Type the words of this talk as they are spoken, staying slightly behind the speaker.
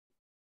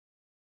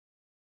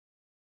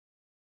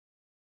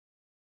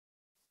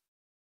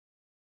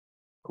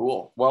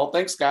Cool. Well,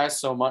 thanks guys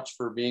so much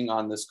for being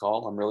on this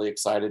call. I'm really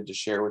excited to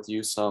share with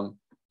you some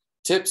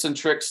tips and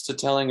tricks to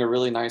telling a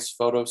really nice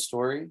photo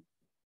story.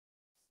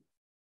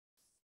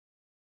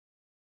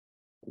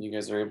 You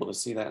guys are able to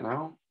see that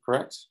now,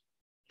 correct?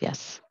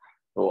 Yes.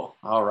 Cool.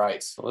 All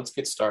right, so let's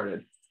get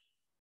started.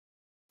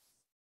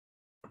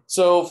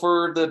 So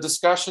for the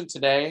discussion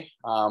today,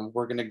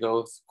 we're going to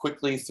go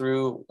quickly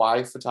through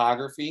why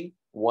photography.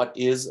 What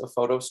is a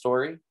photo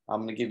story?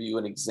 I'm going to give you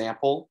an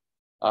example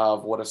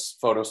of what a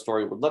photo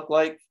story would look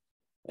like.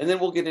 And then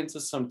we'll get into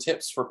some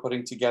tips for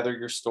putting together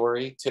your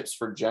story, tips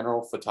for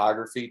general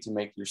photography to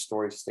make your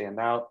story stand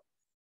out.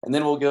 And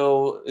then we'll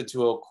go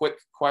into a quick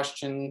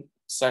question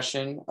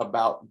session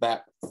about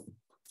that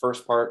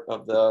first part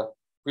of the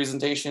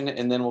presentation.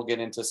 And then we'll get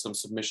into some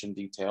submission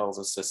details,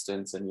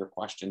 assistance, and your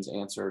questions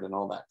answered and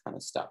all that kind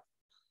of stuff.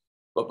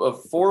 But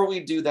before we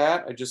do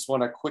that, I just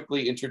want to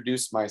quickly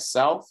introduce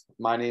myself.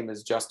 My name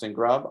is Justin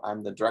Grubb.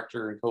 I'm the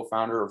director and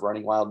co-founder of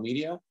Running Wild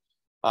Media.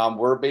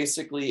 We're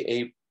basically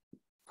a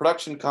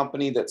production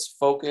company that's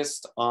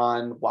focused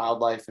on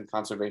wildlife and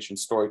conservation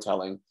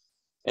storytelling.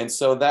 And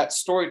so that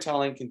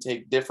storytelling can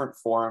take different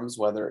forms,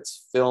 whether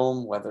it's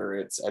film, whether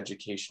it's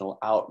educational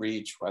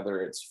outreach,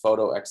 whether it's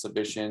photo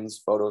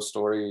exhibitions, photo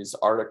stories,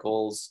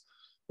 articles.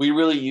 We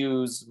really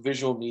use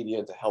visual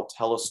media to help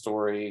tell a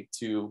story,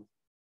 to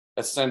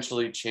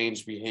essentially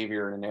change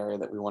behavior in an area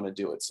that we want to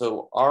do it.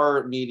 So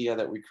our media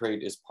that we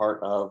create is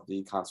part of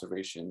the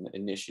conservation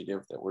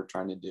initiative that we're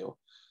trying to do.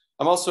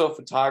 I'm also a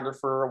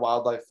photographer, a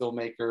wildlife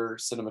filmmaker,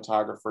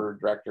 cinematographer,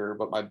 director,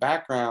 but my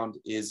background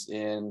is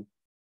in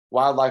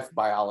wildlife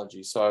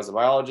biology. So I was a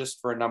biologist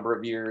for a number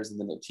of years and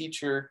then a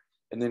teacher,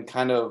 and then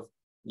kind of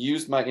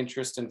used my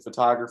interest in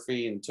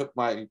photography and took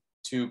my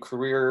two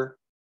career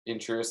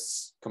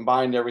interests,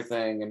 combined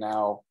everything, and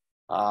now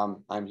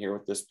I'm here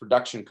with this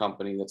production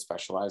company that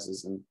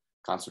specializes in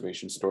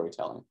conservation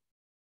storytelling.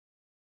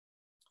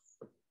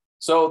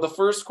 So the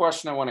first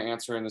question I want to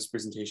answer in this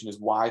presentation is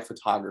why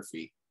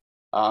photography?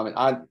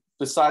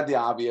 Beside the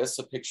obvious,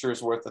 a picture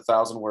is worth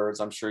 1,000 words.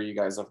 I'm sure you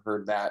guys have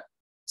heard that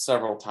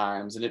several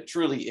times, and it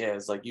truly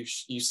is. Like you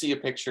see a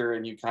picture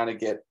and you kind of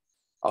get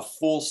a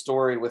full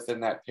story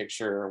within that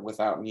picture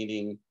without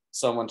needing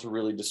someone to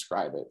really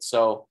describe it.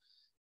 So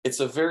it's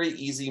a very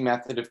easy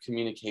method of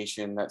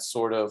communication that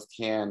sort of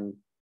can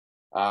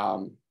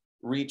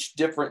reach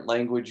different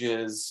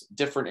languages,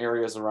 different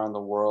areas around the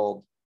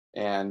world,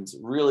 and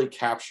really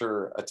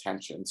capture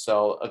attention.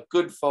 So a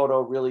good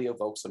photo really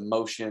evokes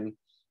emotion,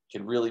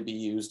 can really be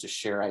used to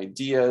share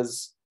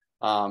ideas,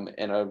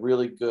 and a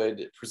really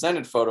good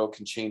presented photo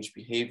can change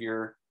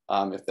behavior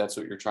if that's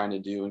what you're trying to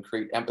do, and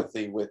create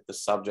empathy with the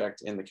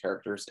subject and the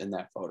characters in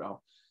that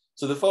photo.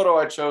 So the photo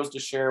I chose to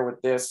share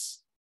with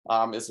this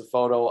is a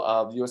photo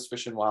of U.S.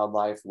 Fish and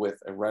Wildlife with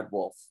a red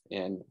wolf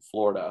in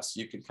Florida. So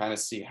you can kind of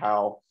see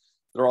how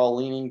they're all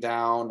leaning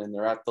down and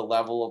they're at the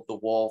level of the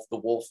wolf. The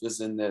wolf is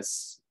in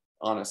this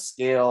on a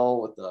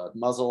scale with the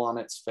muzzle on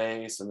its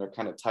face, and they're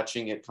kind of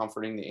touching it,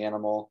 comforting the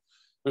animal.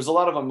 There's a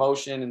lot of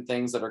emotion and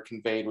things that are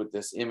conveyed with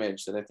this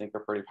image that I think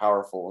are pretty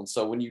powerful. And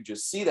so when you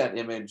just see that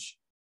image,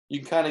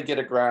 you can kind of get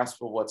a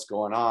grasp of what's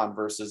going on,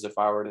 versus if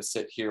I were to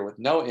sit here with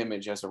no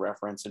image as a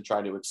reference and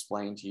try to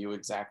explain to you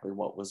exactly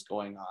what was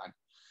going on.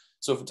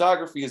 So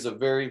photography is a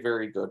very,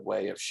 very good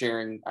way of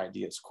sharing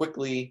ideas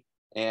quickly.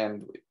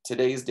 And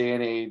today's day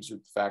and age,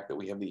 with the fact that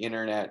we have the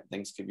internet,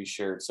 things can be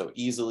shared so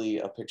easily.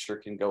 A picture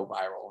can go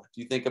viral. If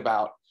you think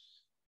about,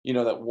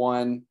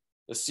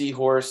 the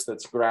seahorse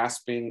that's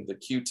grasping the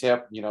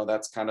Q-tip,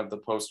 that's kind of the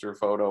poster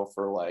photo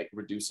for like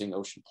reducing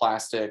ocean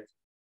plastic.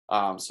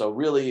 So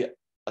really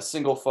a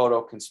single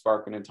photo can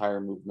spark an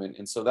entire movement.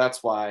 And so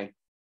that's why,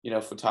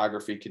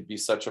 photography could be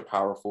such a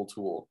powerful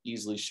tool,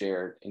 easily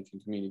shared, and can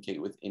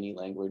communicate with any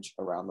language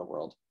around the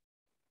world.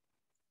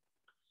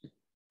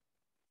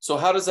 So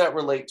how does that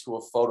relate to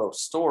a photo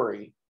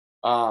story?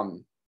 A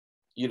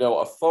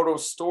photo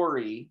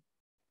story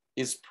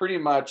is pretty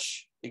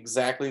much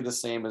exactly the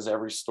same as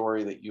every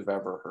story that you've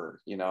ever heard.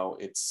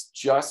 It's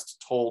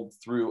just told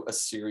through a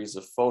series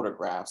of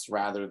photographs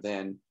rather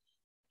than,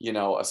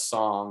 a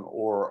song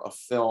or a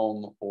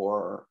film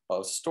or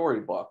a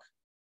storybook.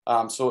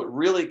 So it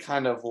really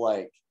kind of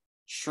like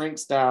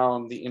shrinks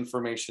down the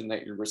information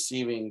that you're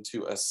receiving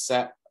to a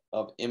set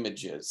of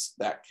images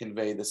that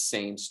convey the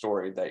same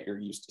story that you're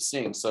used to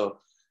seeing. So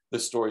the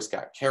story's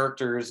got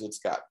characters, it's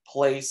got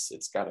place,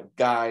 it's got a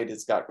guide,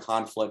 it's got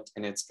conflict,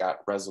 and it's got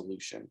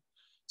resolution.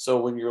 So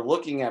when you're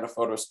looking at a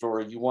photo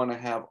story, you want to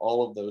have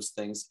all of those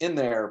things in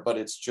there, but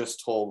it's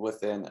just told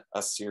within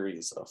a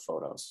series of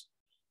photos.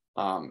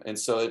 And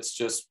so it's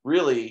just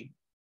really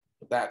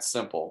that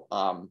simple.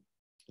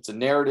 It's a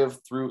narrative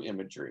through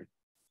imagery.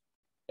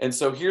 And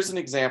so here's an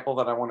example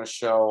that I want to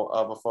show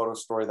of a photo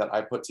story that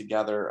I put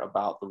together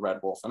about the red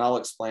wolf, and I'll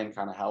explain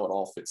kind of how it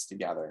all fits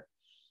together.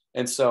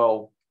 And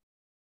so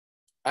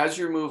as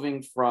you're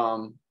moving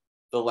from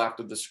the left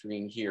of the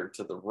screen here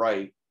to the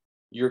right,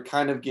 you're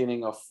kind of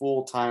getting a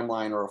full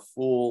timeline or a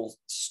full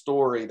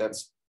story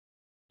that's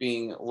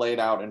being laid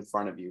out in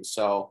front of you.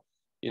 So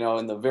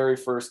In the very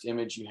first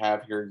image you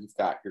have here, you've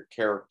got your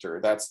character.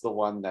 That's the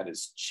one that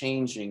is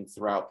changing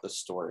throughout the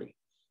story.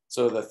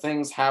 So the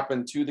things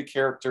happen to the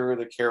character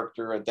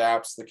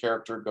adapts, the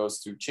character goes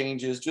through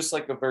changes, just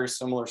like a very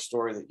similar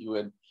story that you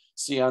would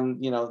see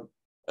on,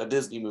 a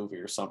Disney movie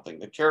or something.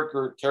 The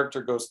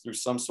character goes through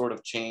some sort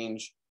of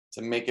change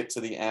to make it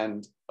to the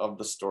end of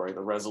the story,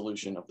 the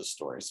resolution of the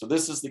story. So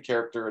this is the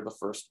character, the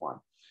first one.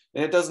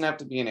 And it doesn't have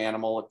to be an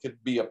animal. It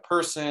could be a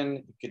person,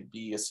 it could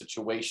be a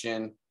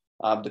situation,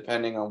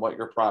 depending on what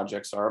your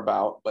projects are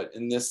about. But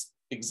in this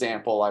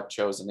example, I've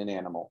chosen an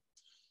animal.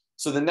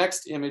 So the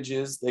next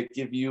images, they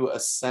give you a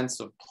sense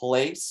of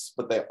place,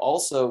 but they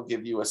also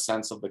give you a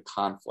sense of the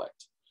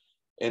conflict.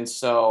 And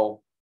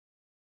so,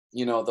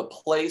 the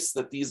place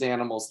that these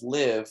animals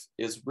live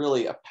is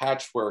really a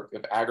patchwork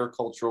of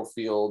agricultural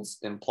fields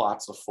and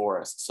plots of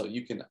forest. So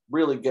you can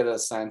really get a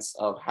sense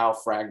of how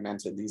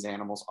fragmented these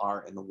animals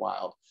are in the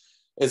wild,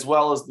 as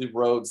well as the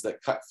roads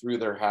that cut through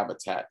their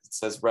habitat. It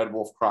says Red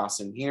Wolf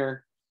Crossing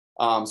here.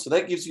 So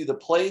that gives you the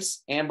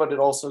place, but it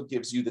also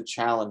gives you the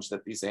challenge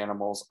that these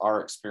animals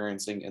are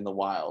experiencing in the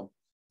wild.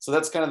 So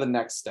that's kind of the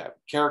next step: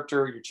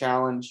 character, your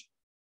challenge.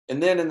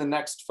 And then in the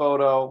next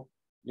photo,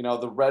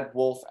 the red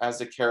wolf as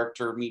a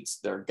character meets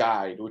their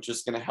guide, which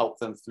is going to help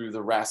them through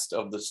the rest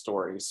of the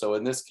story. So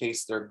in this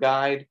case, their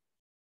guide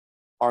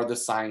are the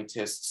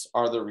scientists,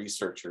 are the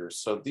researchers.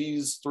 So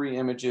these three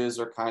images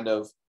are kind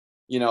of,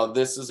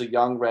 this is a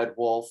young red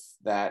wolf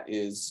that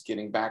is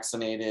getting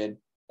vaccinated.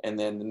 And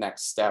then the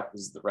next step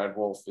is the red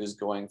wolf is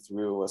going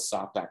through a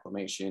soft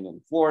acclimation in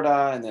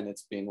Florida, and then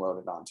it's being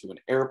loaded onto an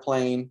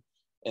airplane.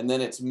 And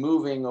then it's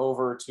moving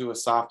over to a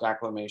soft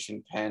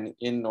acclimation pen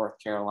in North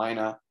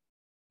Carolina,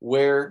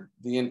 where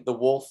the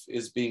wolf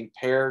is being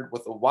paired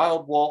with a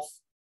wild wolf,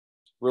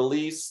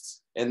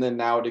 released, and then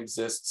now it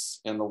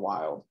exists in the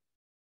wild.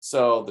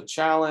 So the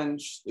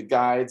challenge, the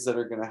guides that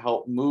are going to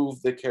help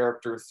move the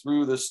character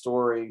through the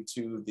story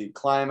to the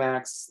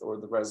climax or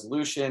the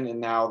resolution, and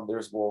now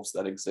there's wolves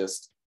that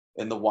exist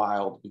in the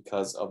wild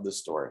because of the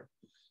story.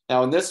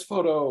 Now in this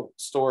photo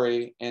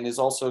story, and is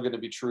also going to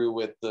be true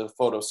with the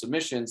photo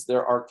submissions,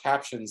 there are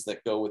captions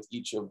that go with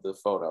each of the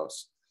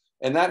photos.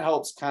 And that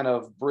helps kind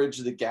of bridge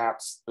the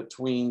gaps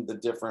between the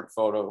different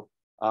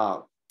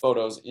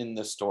photos in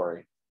the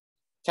story.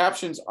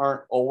 Captions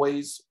aren't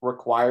always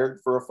required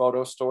for a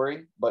photo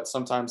story, but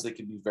sometimes they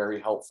can be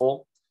very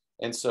helpful.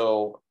 And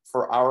so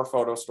for our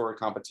photo story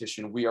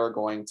competition, we are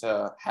going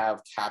to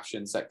have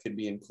captions that could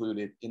be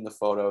included in the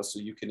photo so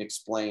you can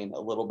explain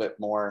a little bit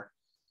more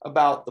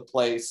about the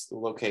place, the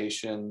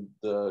location,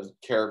 the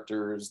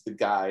characters, the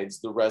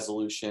guides, the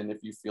resolution if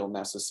you feel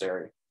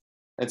necessary.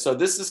 And so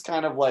this is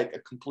kind of like a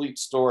complete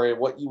story of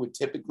what you would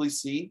typically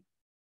see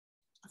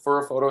for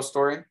a photo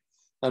story.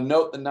 Now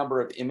note the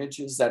number of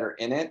images that are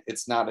in it.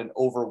 It's not an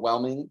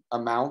overwhelming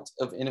amount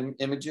of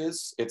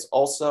images. It's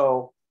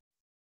also,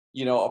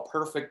 a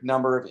perfect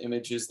number of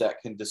images that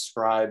can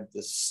describe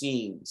the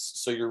scenes.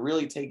 So you're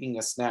really taking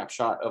a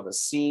snapshot of a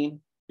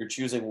scene. You're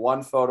choosing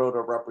one photo to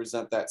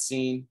represent that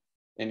scene,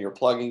 and you're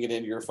plugging it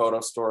into your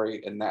photo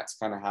story. And that's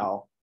kind of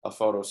how a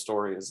photo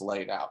story is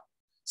laid out.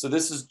 So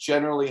this is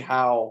generally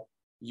how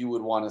you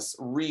would want to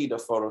read a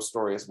photo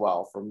story as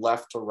well, from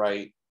left to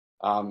right,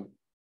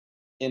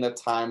 in a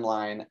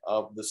timeline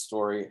of the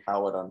story,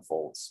 how it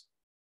unfolds.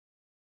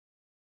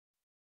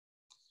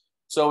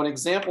 So an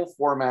example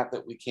format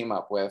that we came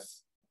up with,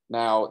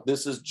 now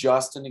this is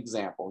just an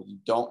example. You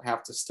don't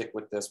have to stick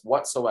with this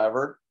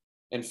whatsoever.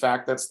 In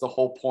fact, that's the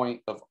whole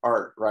point of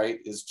art, right?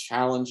 Is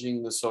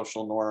challenging the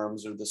social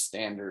norms or the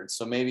standards.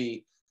 So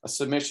maybe a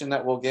submission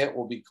that we'll get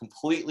will be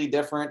completely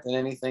different than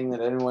anything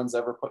that anyone's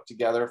ever put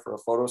together for a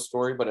photo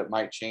story, but it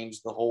might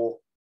change the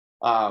whole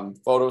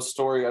photo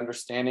story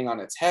understanding on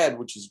its head,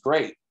 which is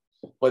great.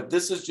 But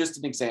this is just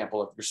an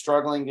example. If you're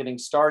struggling getting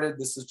started,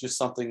 this is just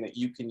something that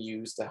you can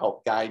use to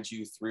help guide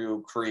you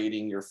through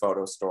creating your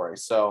photo story.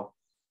 So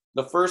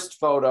the first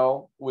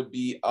photo would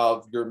be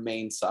of your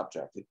main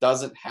subject. It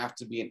doesn't have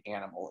to be an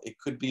animal. It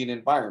could be an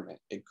environment.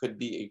 It could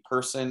be a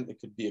person. It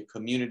could be a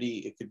community.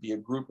 It could be a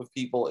group of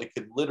people. It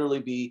could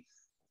literally be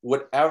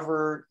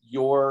whatever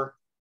your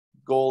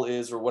goal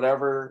is or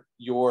whatever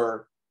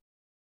your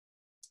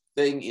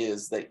thing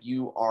is that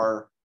you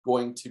are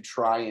going to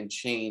try and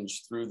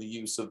change through the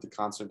use of the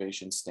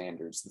conservation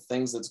standards, the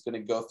things that's going to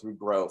go through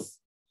growth.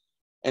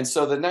 And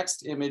so the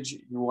next image,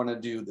 you want to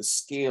do the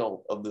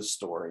scale of the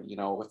story,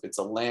 if it's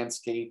a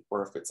landscape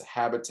or if it's a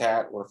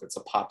habitat or if it's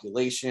a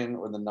population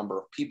or the number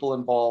of people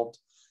involved.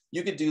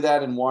 You could do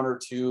that in one or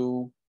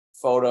two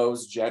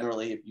photos.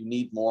 Generally, if you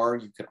need more,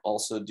 you can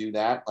also do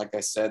that. Like I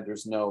said,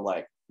 there's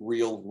no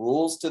real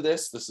rules to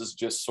this. This is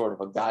just sort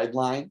of a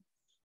guideline.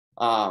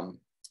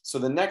 So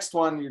the next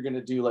one, you're going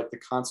to do the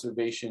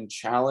conservation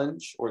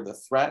challenge or the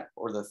threat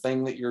or the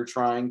thing that you're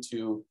trying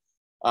to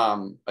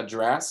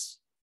address.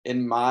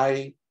 In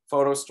my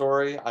photo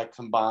story, I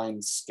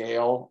combine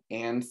scale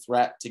and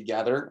threat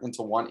together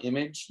into one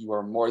image. You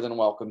are more than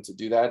welcome to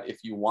do that if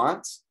you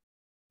want.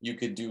 You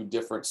could do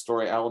different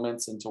story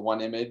elements into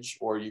one image,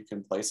 or you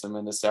can place them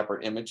into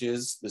separate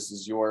images. This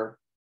is your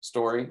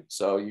story.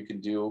 So you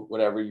can do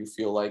whatever you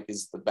feel like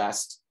is the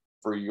best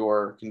for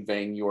your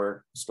conveying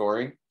your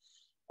story.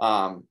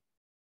 The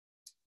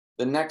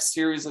next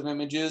series of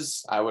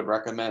images, I would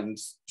recommend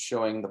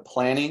showing the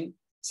planning,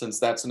 since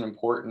that's an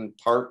important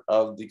part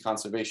of the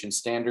conservation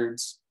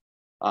standards.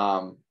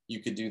 You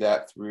could do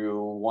that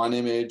through 1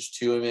 image,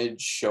 2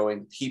 image,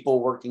 showing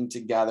people working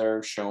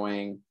together,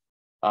 showing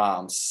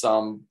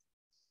some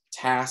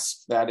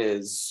task that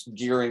is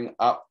gearing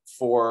up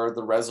for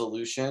the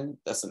resolution.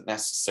 Doesn't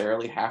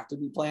necessarily have to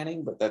be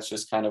planning, but that's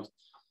just kind of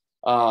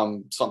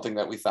something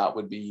that we thought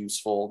would be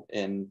useful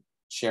in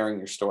sharing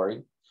your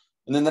story.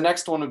 And then the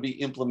next one would be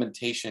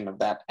implementation of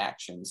that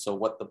action. So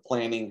what the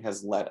planning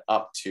has led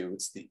up to,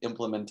 it's the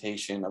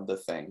implementation of the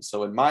thing.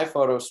 So in my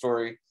photo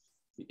story,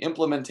 the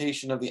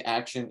implementation of the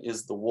action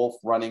is the wolf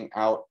running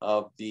out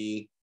of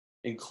the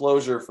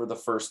enclosure for the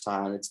first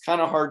time. It's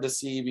kind of hard to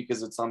see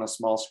because it's on a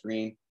small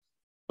screen,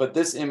 but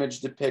this image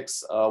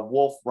depicts a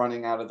wolf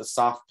running out of the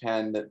soft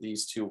pen that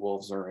these 2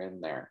 wolves are in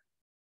there.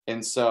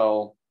 And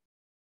so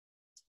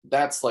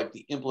that's like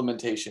the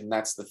implementation,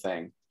 that's the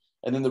thing.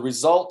 And then the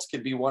result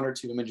could be 1 or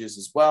 2 images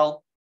as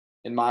well.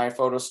 In my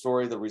photo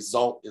story, the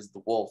result is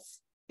the wolf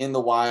in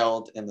the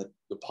wild and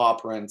the paw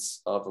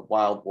prints of a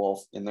wild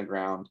wolf in the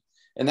ground.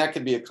 And that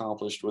can be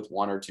accomplished with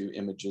 1 or 2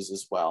 images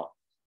as well.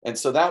 And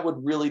so that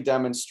would really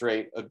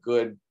demonstrate a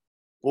good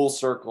full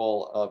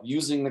circle of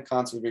using the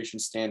conservation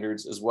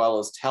standards as well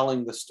as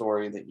telling the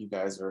story that you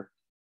guys are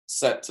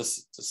set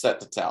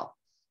to tell.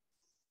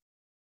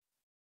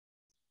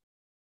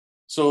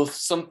 So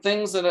some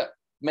things that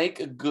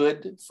make a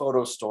good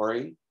photo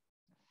story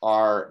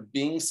are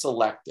being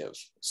selective.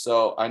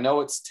 So I know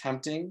it's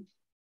tempting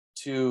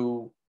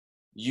to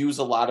use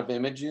a lot of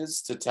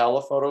images to tell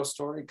a photo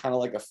story, kind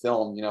of like a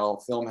film. You know,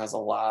 a film has a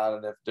lot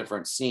of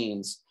different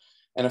scenes,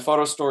 and a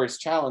photo story is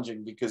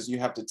challenging because you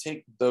have to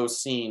take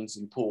those scenes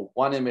and pull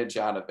 1 image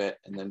out of it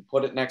and then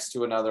put it next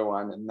to another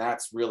one, and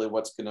that's really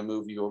what's going to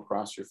move you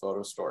across your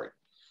photo story.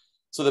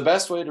 So the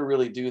best way to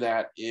really do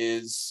that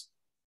is,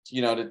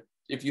 you know,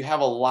 if you have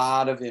a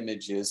lot of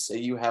images, say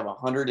you have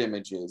 100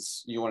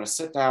 images, you want to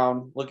sit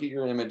down, look at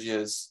your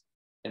images,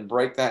 and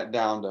break that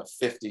down to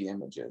 50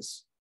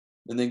 images.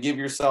 And then give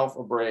yourself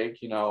a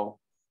break, you know,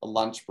 a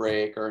lunch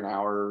break or an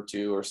hour or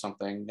 2 or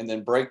something, and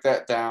then break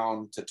that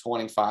down to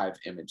 25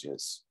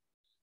 images.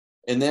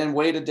 And then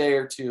wait a day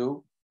or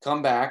 2,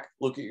 come back,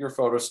 look at your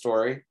photo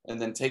story, and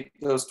then take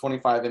those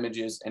 25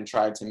 images and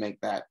try to make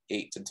that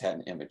 8 to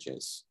 10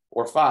 images,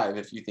 or 5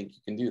 if you think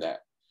you can do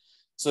that.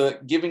 So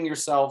giving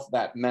yourself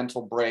that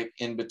mental break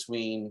in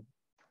between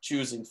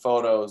choosing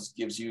photos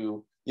gives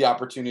you the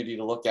opportunity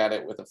to look at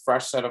it with a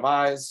fresh set of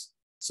eyes,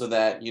 so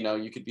that, you know,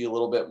 you could be a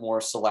little bit more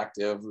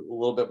selective, a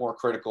little bit more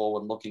critical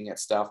when looking at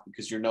stuff,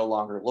 because you're no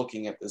longer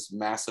looking at this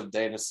massive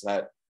data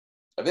set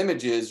of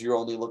images. You're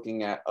only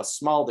looking at a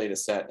small data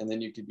set, and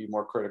then you could be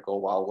more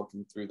critical while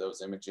looking through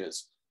those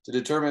images to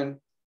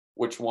determine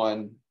which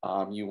one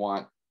you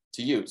want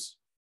to use.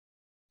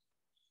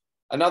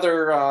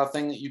 Another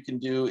thing that you can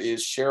do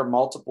is share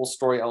multiple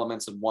story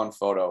elements in 1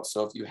 photo.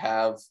 So if you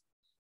have,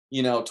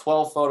 you know,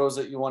 12 photos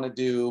that you want to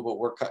do, but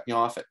we're cutting you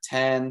off at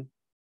 10,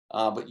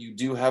 but you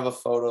do have a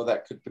photo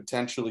that could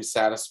potentially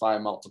satisfy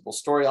multiple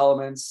story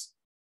elements,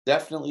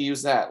 definitely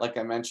use that. Like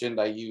I mentioned,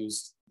 I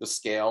used the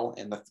scale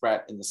and the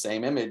threat in the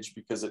same image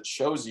because it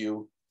shows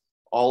you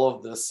all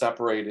of the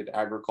separated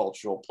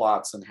agricultural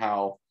plots and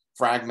how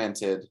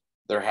fragmented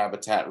their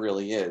habitat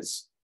really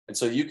is. And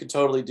so you could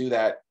totally do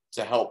that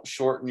to help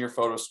shorten your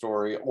photo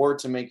story or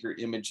to make your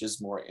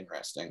images more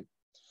interesting.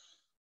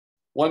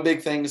 One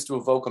big thing is to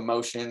evoke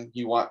emotion.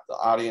 You want the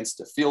audience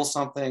to feel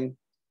something.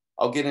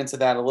 I'll get into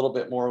that a little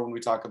bit more when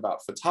we talk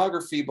about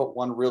photography, but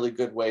one really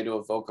good way to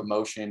evoke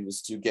emotion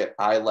is to get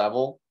eye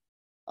level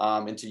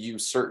and to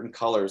use certain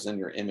colors in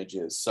your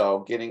images. So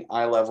getting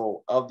eye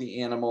level of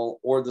the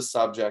animal or the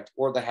subject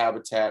or the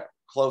habitat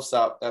close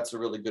up, that's a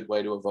really good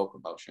way to evoke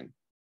emotion.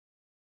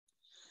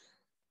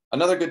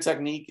 Another good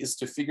technique is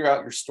to figure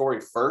out your story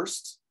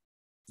first,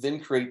 then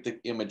create the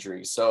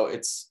imagery. So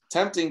it's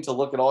tempting to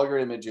look at all your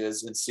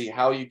images and see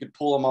how you could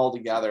pull them all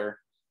together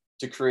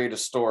to create a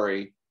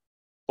story,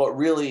 but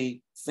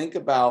really think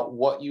about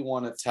what you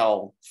want to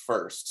tell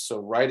first. So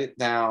write it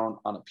down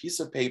on a piece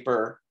of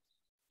paper.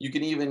 You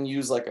can even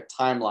use like a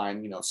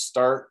timeline, you know,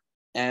 start,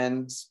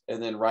 end,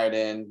 and then write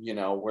in, you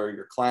know, where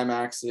your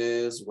climax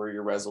is, where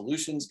your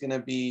resolution is going to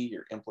be,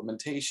 your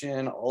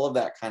implementation, all of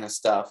that kind of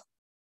stuff.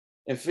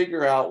 And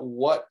figure out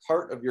what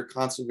part of your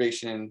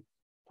conservation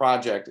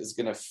project is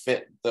going to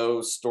fit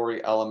those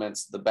story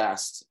elements the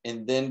best,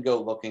 and then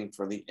go looking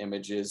for the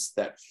images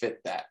that fit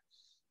that.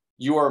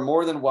 You are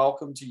more than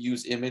welcome to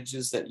use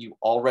images that you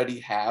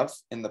already have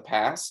in the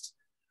past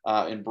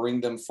and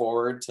bring them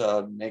forward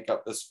to make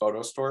up this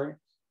photo story.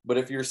 But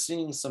if you're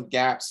seeing some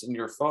gaps in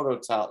your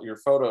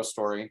photo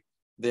story,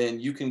 then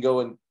you can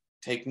go and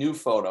take new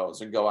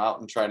photos and go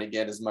out and try to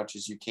get as much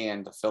as you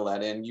can to fill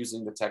that in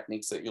using the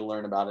techniques that you'll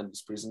learn about in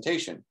this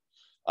presentation.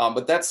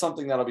 But that's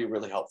something that'll be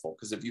really helpful,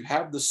 because if you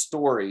have the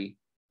story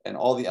and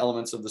all the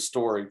elements of the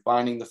story,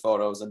 finding the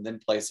photos and then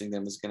placing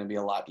them is going to be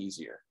a lot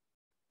easier.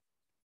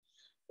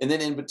 And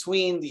then in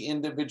between the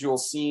individual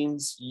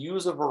scenes,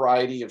 use a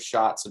variety of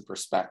shots and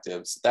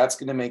perspectives. That's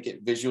going to make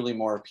it visually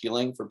more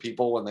appealing for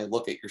people when they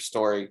look at your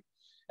story.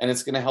 And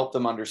it's going to help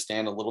them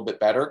understand a little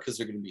bit better because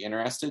they're going to be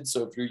interested.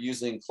 So if you're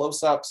using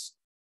close-ups,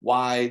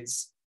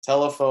 wides,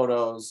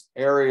 telephotos,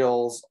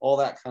 aerials, all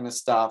that kind of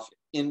stuff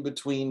in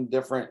between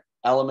different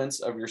elements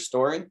of your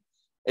story,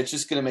 it's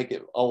just going to make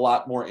it a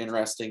lot more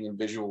interesting and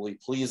visually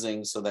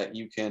pleasing so that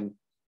you can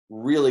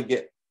really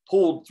get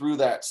pulled through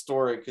that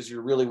story because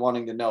you're really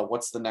wanting to know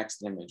what's the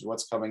next image,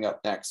 what's coming up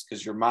next,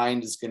 because your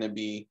mind is going to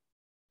be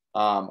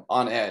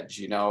on edge.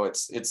 You know,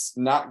 it's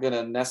not going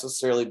to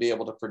necessarily be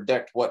able to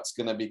predict what's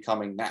going to be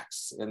coming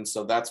next. And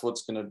so that's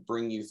what's going to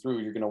bring you through.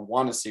 You're going to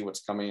want to see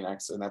what's coming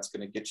next, and that's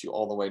going to get you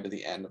all the way to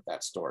the end of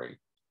that story.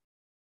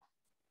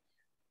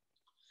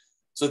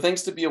 So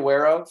things to be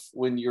aware of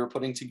when you're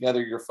putting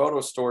together your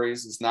photo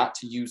stories is not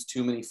to use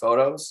too many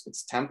photos.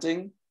 It's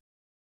tempting.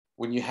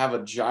 When you have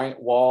a giant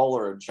wall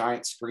or a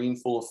giant screen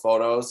full of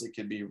photos, it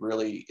can be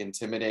really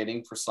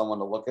intimidating for someone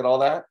to look at all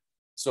that.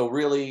 So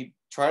really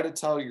try to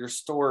tell your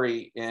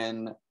story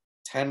in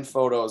 10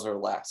 photos or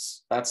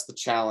less. That's the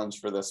challenge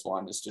for this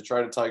one, is to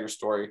try to tell your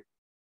story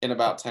in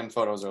about 10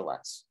 photos or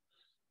less.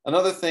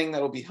 Another thing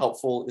that will be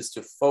helpful is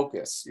to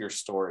focus your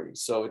story.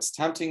 So it's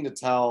tempting to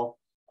tell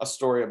a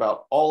story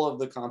about all of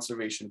the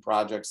conservation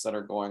projects that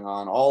are going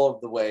on, all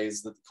of the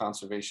ways that the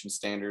conservation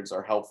standards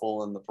are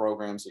helpful in the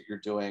programs that you're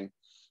doing,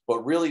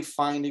 but really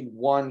finding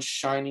one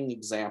shining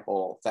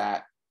example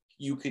that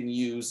you can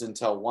use and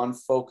tell one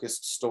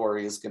focused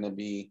story is going to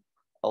be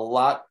a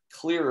lot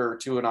clearer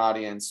to an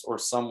audience or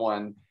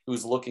someone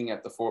who's looking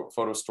at the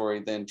photo story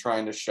than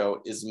trying to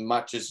show as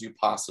much as you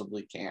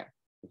possibly can,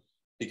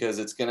 because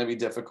it's going to be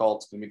difficult,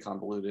 it's going to be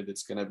convoluted,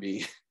 it's going to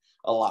be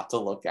a lot to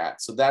look at.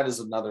 So that is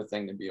another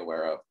thing to be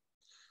aware of.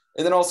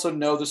 And then also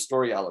know the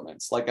story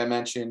elements. Like I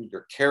mentioned,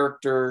 your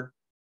character,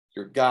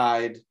 your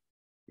guide,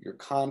 your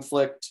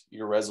conflict,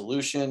 your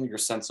resolution, your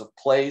sense of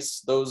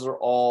place. Those are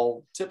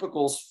all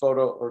typical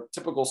photo or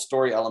typical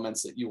story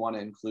elements that you want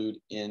to include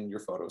in your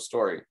photo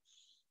story.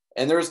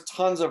 And there's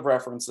tons of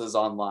references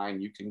online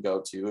you can go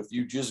to. If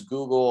you just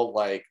Google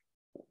like,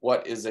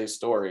 what is a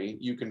story,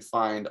 you can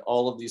find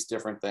all of these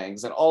different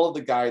things. And all of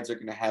the guides are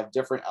going to have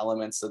different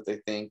elements that they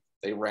think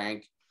they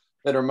rank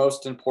that are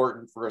most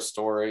important for a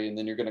story. And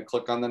then you're going to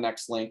click on the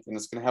next link and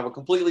it's going to have a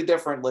completely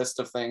different list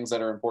of things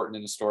that are important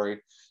in a story.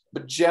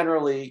 But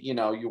generally, you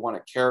know, you want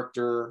a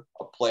character,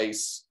 a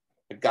place,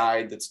 a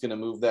guide that's going to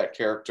move that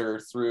character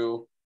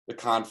through the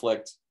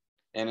conflict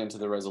and into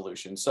the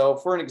resolution. So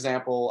for an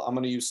example, I'm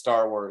going to use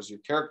Star Wars. Your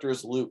character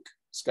is Luke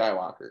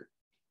Skywalker.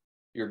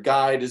 Your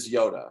guide is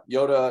Yoda.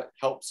 Yoda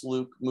helps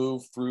Luke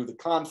move through the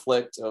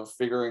conflict of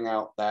figuring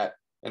out that,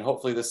 and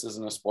hopefully this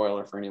isn't a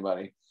spoiler for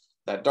anybody,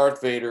 that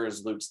Darth Vader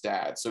is Luke's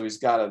dad. So he's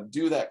got to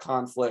do that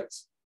conflict.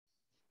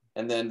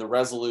 And then the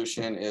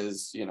resolution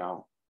is, you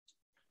know,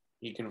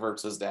 he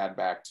converts his dad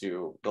back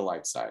to the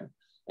light side.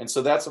 And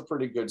so that's a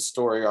pretty good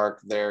story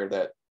arc there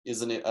that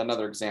is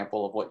another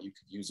example of what you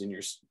could use in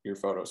your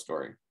photo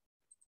story.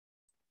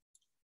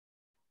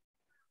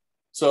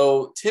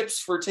 So tips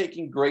for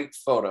taking great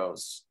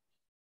photos.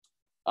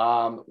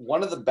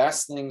 One of the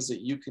best things that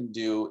you can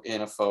do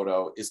in a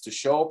photo is to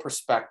show a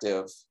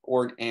perspective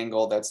or an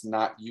angle that's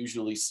not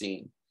usually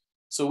seen.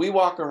 So we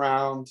walk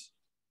around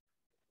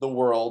the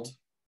world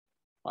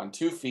on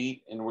 2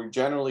 feet and we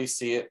generally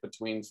see it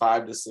between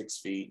 5 to 6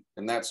 feet.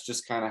 And that's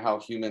just kind of how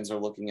humans are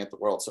looking at the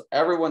world. So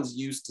everyone's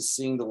used to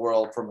seeing the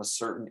world from a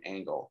certain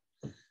angle.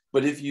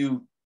 But if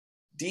you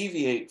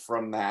deviate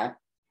from that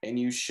and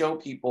you show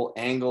people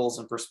angles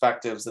and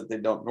perspectives that they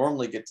don't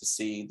normally get to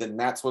see, then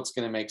that's what's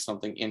going to make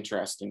something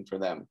interesting for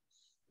them,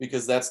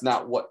 because that's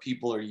not what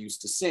people are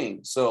used to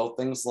seeing. So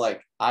things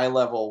like eye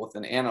level with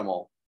an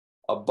animal,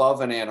 above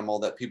an animal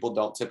that people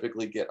don't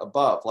typically get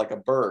above, like a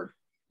bird.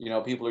 You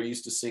know, people are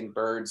used to seeing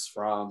birds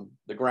from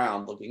the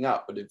ground looking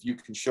up, but if you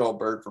can show a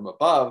bird from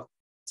above,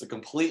 it's a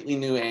completely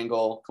new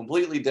angle,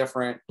 completely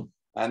different,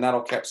 and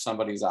that'll catch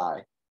somebody's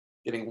eye.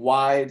 Getting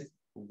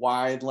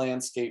wide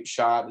landscape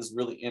shot is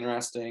really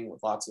interesting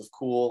with lots of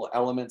cool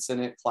elements in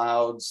it,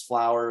 clouds,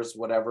 flowers,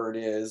 whatever it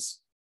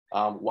is.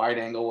 Wide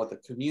angle with a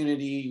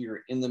community,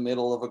 you're in the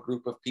middle of a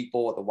group of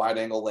people with a wide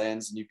angle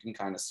lens and you can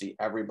kind of see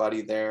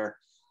everybody there.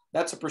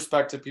 That's a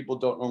perspective people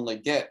don't normally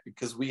get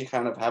because we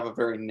kind of have a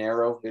very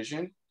narrow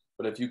vision.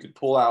 But if you could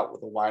pull out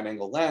with a wide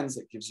angle lens,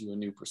 it gives you a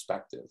new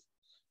perspective.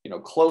 You know,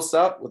 close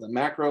up with a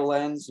macro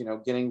lens, you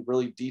know, getting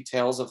really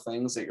details of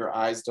things that your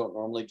eyes don't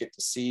normally get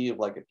to see,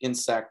 like an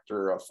insect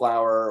or a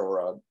flower or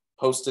a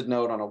Post-it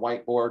note on a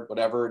whiteboard,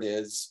 whatever it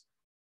is.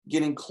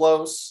 Getting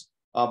close,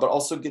 but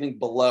also getting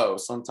below.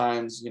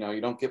 Sometimes, you know, you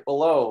don't get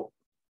below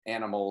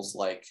animals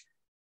like,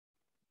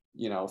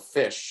 you know,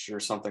 fish or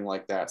something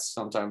like that.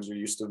 Sometimes you're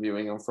used to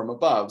viewing them from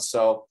above.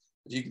 So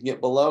if you can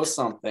get below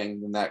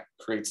something, then that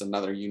creates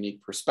another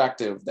unique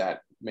perspective that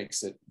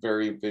makes it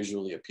very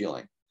visually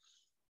appealing.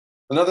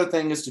 Another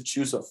thing is to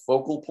choose a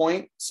focal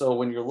point. So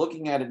when you're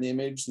looking at an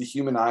image, the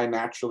human eye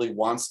naturally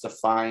wants to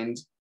find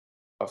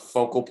a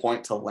focal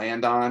point to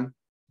land on.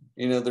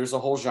 You know, there's a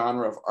whole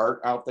genre of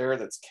art out there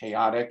that's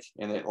chaotic,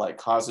 and it like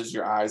causes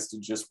your eyes to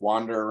just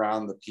wander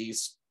around the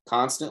piece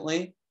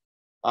constantly.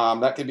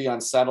 That could be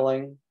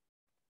unsettling.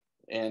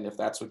 And if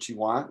that's what you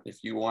want,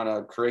 if you want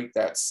to create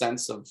that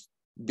sense of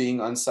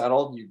being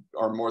unsettled, you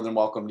are more than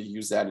welcome to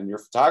use that in your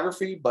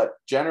photography. But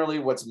generally,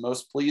 what's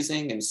most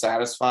pleasing and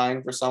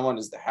satisfying for someone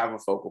is to have a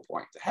focal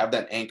point, to have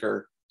that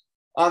anchor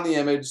on the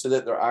image so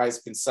that their eyes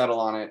can settle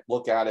on it,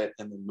 look at it,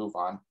 and then move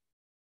on.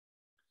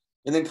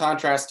 And then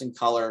contrasting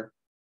color.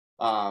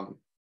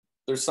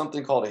 There's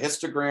something called a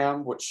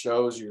histogram, which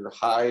shows your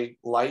high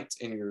light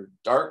and your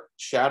dark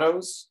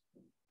shadows.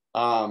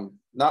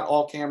 Not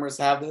all cameras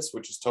have this,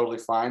 which is totally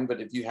fine.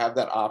 But if you have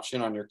that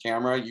option on your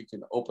camera, you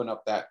can open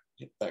up that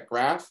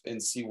graph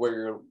and see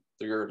where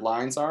your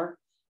lines are.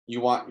 You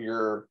want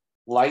your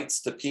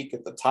lights to peak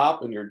at the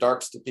top and your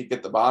darks to peak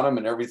at the bottom,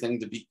 and everything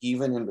to be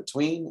even in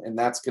between. And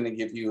that's going to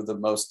give you the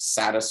most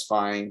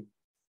satisfying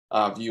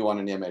view on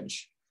an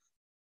image.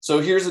 So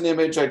here's an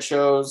image I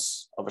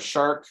chose of a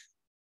shark.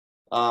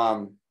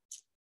 I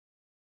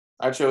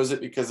chose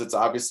it because it's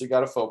obviously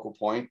got a focal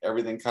point.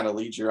 Everything kind of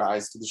leads your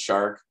eyes to the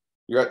shark.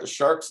 You're at the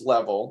shark's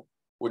level,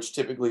 which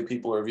typically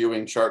people are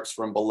viewing sharks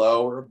from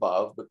below or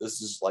above, but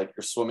this is like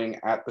you're swimming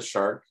at the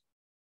shark.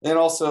 And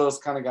also it's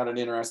kind of got an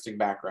interesting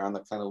background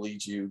that kind of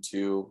leads you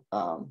to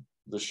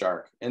the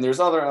shark. And there's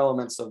other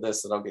elements of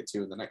this that I'll get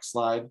to in the next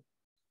slide,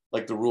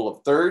 like the rule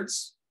of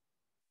thirds.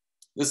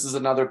 This is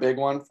another big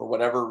one. For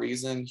whatever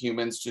reason,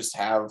 humans just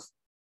have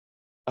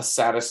a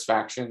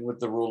satisfaction with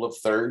the rule of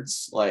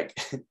thirds. Like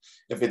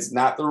if it's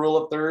not the rule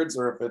of thirds,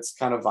 or if it's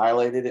kind of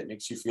violated, it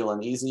makes you feel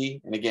uneasy.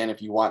 And again,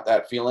 if you want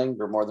that feeling,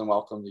 you're more than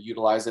welcome to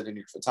utilize it in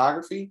your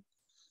photography.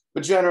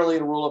 But generally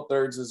the rule of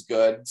thirds is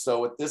good. So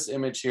with this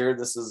image here,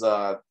 this is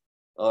a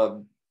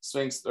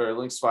sphinx or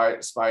lynx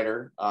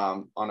spider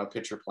on a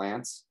pitcher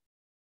plant.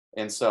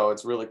 And so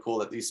it's really cool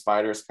that these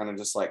spiders kind of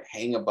just like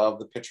hang above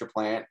the pitcher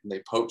plant, and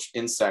they poach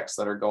insects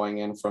that are going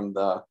in from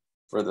the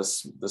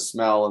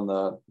smell and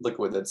the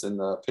liquid that's in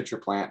the pitcher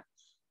plant.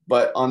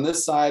 But on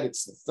this side,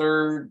 it's the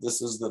third.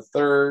 This is the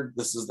third.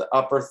 This is the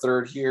upper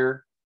third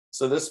here.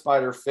 So this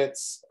spider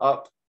fits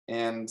up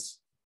and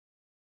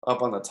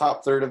up on the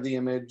top third of the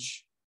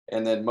image.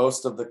 And then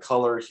most of the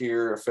color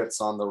here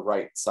fits on the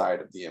right side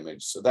of the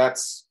image. So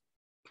that's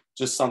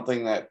just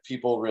something that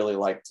people really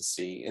like to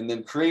see. And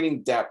then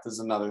creating depth is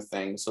another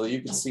thing. So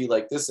you can see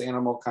like this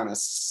animal kind of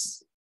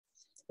is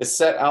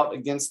set out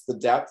against the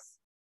depth.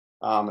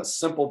 A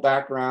simple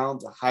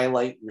background to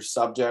highlight your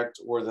subject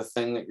or the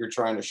thing that you're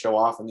trying to show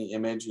off in the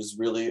image is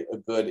really a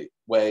good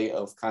way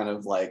of kind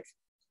of like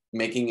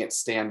making it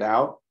stand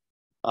out.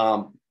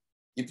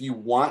 If you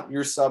want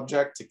your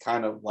subject to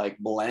kind of like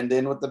blend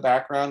in with the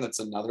background, that's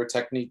another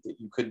technique that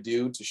you could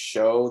do to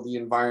show the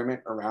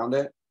environment around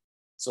it.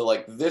 So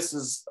like this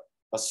is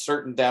a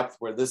certain depth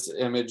where this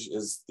image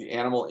is, the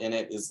animal in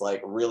it is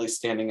like really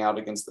standing out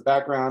against the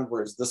background,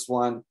 whereas this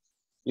one,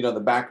 you know,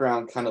 the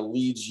background kind of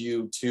leads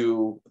you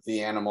to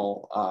the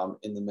animal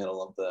in the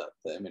middle of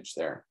the image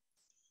there.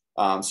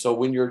 So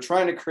when you're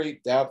trying to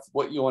create depth,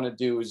 what you want to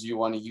do is you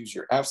want to use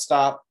your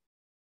f-stop,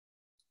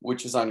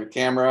 which is on your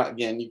camera.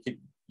 Again, you could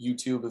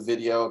YouTube a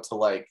video to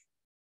like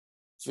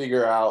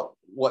figure out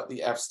what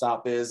the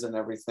f-stop is and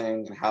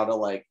everything, and how to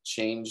like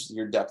change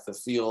your depth of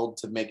field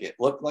to make it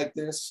look like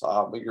this.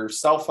 But your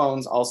cell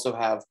phones also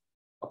have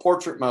a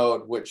portrait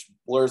mode, which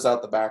blurs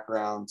out the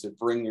background to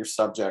bring your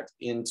subject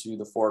into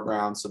the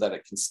foreground so that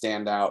it can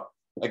stand out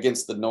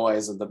against the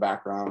noise of the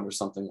background or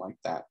something like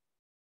that.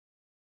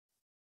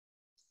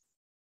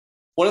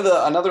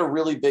 Another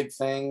really big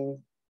thing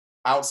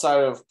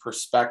outside of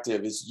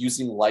perspective is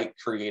using light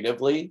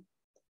creatively.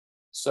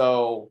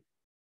 So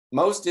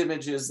most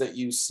images that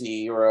you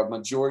see, or a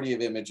majority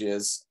of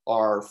images,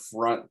 are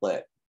front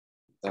lit.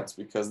 That's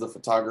because the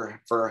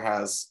photographer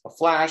has a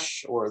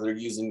flash, or they're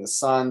using the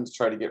sun to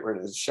try to get rid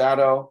of the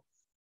shadow.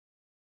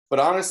 But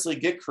honestly,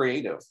 get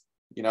creative.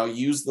 You know,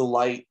 use the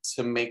light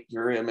to make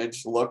your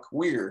image look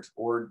weird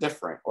or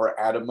different, or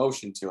add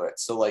emotion to it.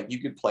 So like you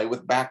could play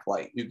with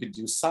backlight, you could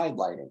do side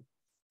lighting.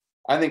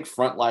 I think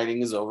front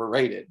lighting is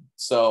overrated.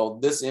 So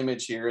this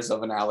image here is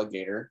of an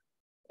alligator,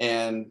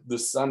 and the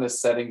sun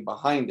is setting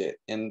behind it.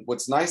 And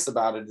what's nice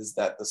about it is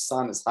that the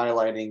sun is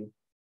highlighting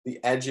the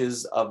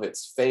edges of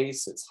its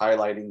face, it's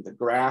highlighting the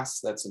grass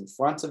that's in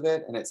front of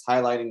it, and it's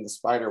highlighting the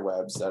spider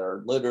webs that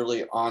are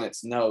literally on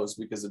its nose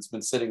because it's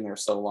been sitting there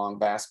so long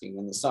basking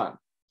in the sun.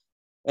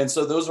 And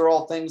so those are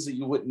all things that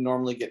you wouldn't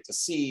normally get to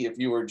see if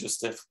you were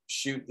just to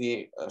shoot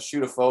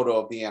a photo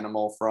of the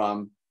animal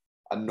from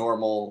a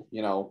normal,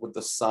 you know, with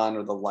the sun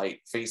or the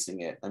light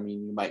facing it. I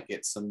mean, you might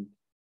get some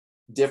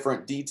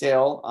different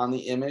detail on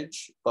the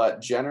image,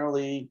 but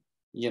generally,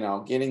 you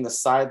know, getting the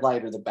side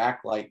light or the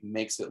backlight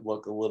makes it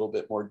look a little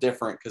bit more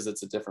different because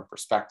it's a different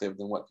perspective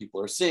than what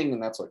people are seeing,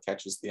 and that's what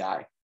catches the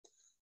eye.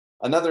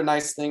 Another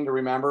nice thing to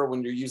remember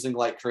when you're using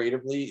light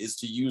creatively is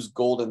to use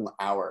golden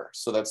hour.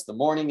 So that's the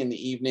morning and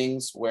the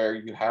evenings where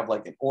you have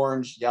like an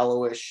orange,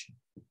 yellowish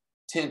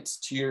tint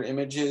to your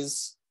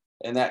images.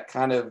 And that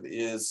kind of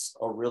is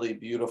a really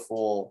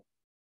beautiful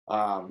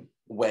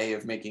way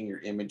of making your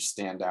image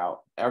stand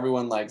out.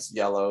 Everyone likes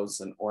yellows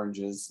and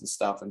oranges and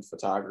stuff in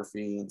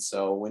photography. And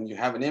so when you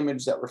have an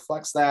image that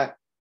reflects that,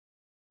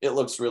 it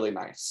looks really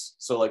nice.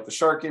 So like the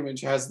shark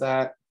image has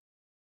that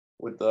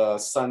with the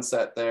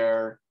sunset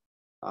there.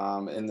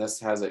 And this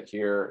has it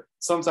here.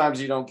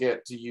 Sometimes you don't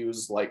get to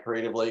use light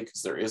creatively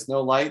because there is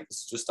no light.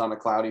 It's just on a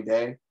cloudy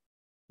day.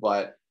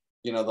 But,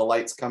 you know, the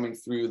light's coming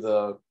through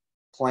the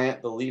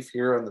plant, the leaf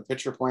here on the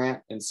pitcher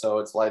plant. And so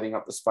it's lighting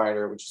up the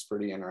spider, which is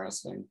pretty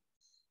interesting.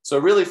 So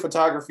really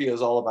photography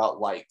is all about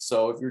light.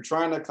 So if you're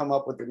trying to come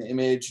up with an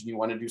image and you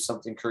want to do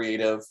something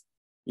creative,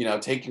 you know,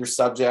 take your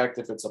subject.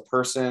 If it's a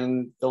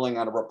person filling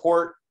out a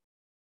report,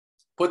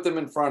 put them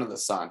in front of the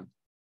sun,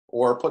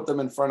 or put them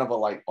in front of a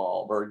light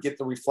bulb, or get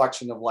the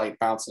reflection of light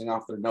bouncing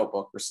off their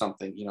notebook or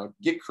something. You know,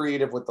 get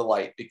creative with the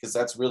light, because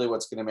that's really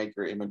what's going to make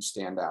your image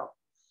stand out.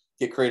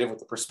 Get creative with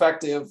the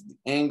perspective,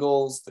 the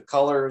angles, the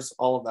colors,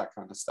 all of that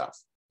kind of stuff.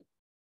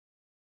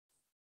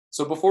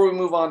 So before we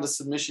move on to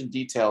submission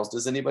details,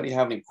 does anybody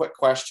have any quick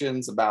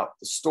questions about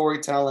the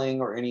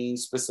storytelling or any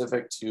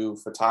specific to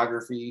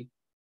photography?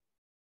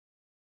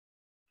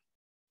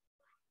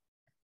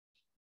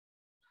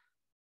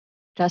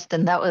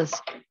 Justin, that was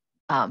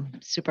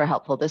super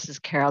helpful. This is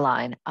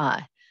Caroline.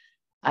 I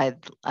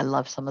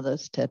love some of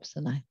those tips,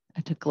 and I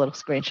took little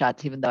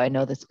screenshots, even though I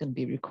know this is going to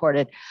be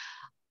recorded.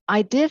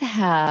 I did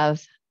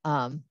have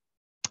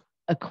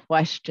a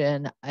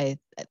question.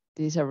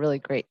 These are really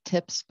great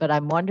tips, but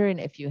I'm wondering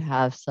if you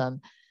have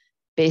some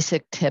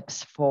basic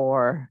tips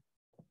for,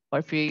 or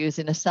if you're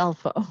using a cell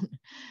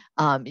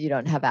phone, you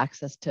don't have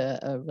access to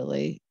a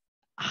really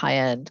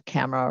high-end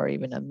camera or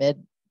even a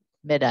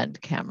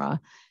mid-end camera.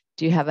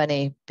 Do you have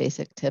any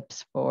basic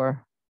tips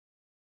for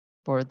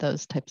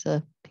those types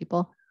of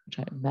people, which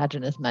I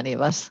imagine is many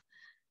of us?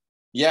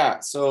 Yeah,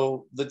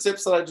 so the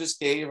tips that I just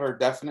gave are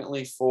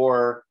definitely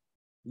for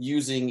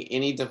using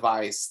any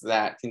device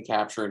that can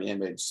capture an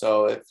image.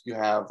 So if you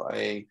have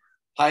a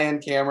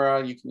high-end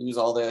camera, you can use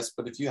all this,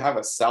 but if you have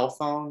a cell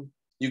phone,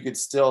 you could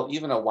still,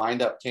 even a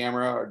wind-up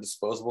camera or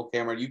disposable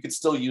camera, you could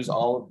still use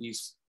all of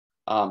these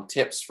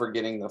tips for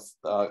getting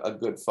a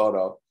good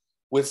photo.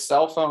 With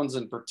cell phones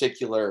in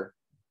particular,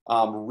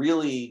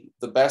 really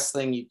the best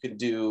thing you could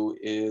do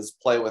is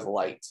play with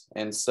light.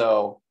 And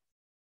so,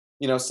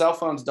 you know, cell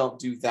phones don't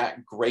do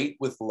that great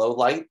with low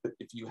light, but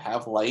if you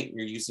have light and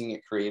you're using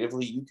it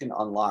creatively, you can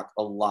unlock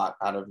a lot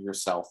out of your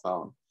cell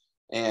phone.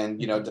 And,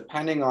 you know,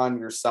 depending on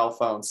your cell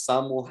phone,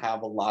 some will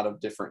have a lot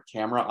of different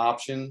camera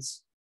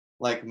options.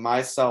 Like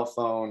my cell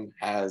phone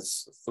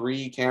has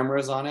 3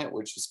 cameras on it,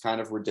 which is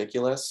kind of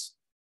ridiculous.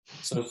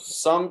 So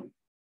some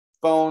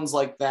phones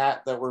like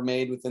that were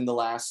made within the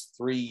last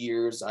 3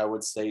 years, I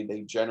would say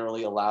they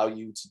generally allow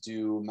you to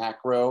do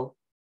macro,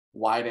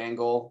 wide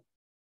angle,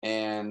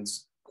 and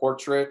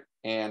portrait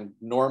and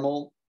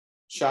normal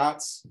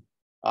shots.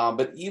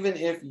 But even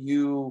if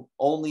you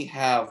only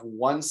have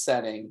one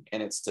setting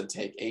and it's to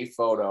take a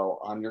photo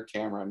on your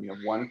camera and you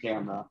have one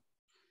camera,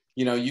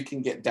 you know, you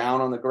can get down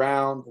on the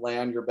ground, lay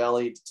on your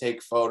belly to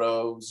take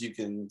photos. You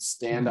can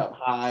stand up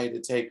high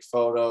to take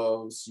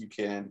photos. You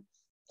can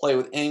play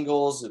with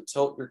angles and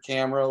tilt your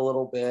camera a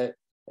little bit,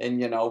 and,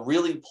 you know,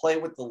 really play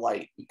with the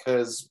light,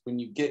 because when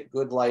you get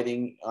good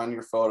lighting on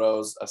your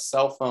photos, a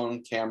cell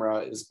phone camera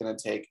is going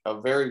to take a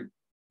very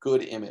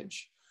good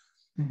image.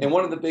 And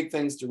one of the big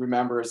things to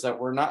remember is that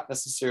we're not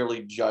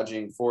necessarily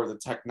judging for the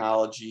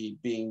technology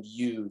being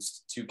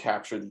used to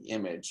capture the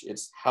image.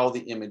 It's how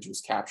the image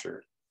was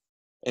captured.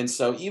 And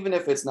so even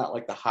if it's not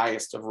like the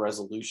highest of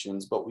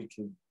resolutions, but we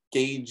can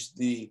gauge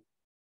the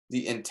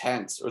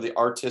intent or the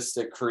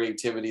artistic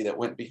creativity that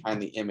went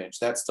behind the image,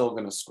 that's still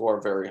going to score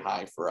very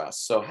high for us.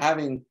 So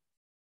having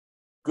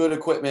good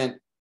equipment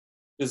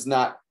is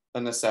not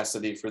a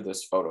necessity for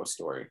this photo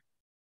story.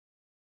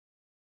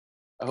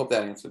 I hope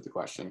that answered the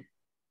question.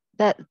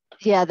 That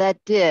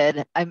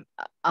did.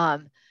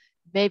 I'm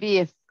maybe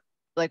if,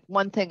 like,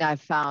 one thing I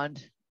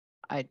found,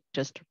 I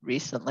just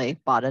recently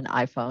bought an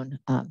iPhone.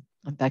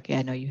 Becky,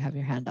 I know you have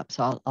your hand up,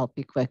 so I'll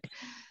be quick.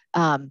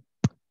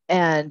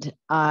 And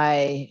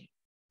I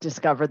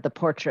discovered the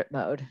portrait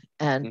mode,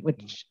 and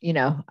which, you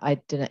know, I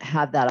didn't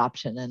have that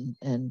option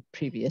in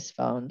previous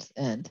phones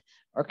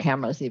or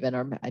cameras even,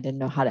 or I didn't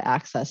know how to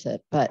access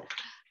it. But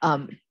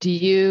do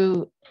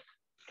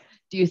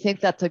you think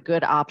that's a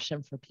good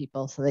option for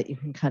people, so that you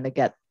can kind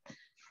of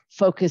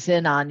focus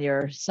in on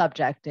your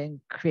subject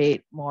and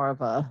create more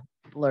of a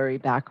blurry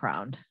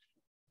background?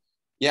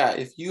 Yeah,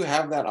 if you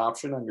have that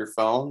option on your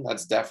phone,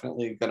 that's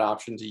definitely a good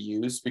option to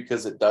use,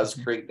 because it does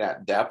create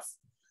that depth.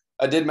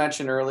 I did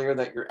mention earlier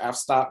that your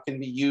f-stop can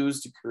be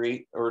used to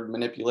create or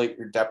manipulate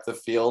your depth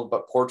of field,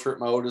 but portrait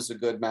mode is a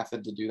good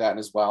method to do that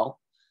as well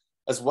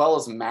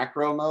as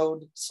macro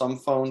mode. Some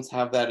phones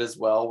have that as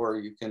well, where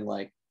you can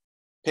like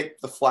pick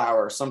the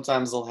flower.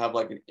 Sometimes they'll have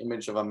like an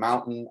image of a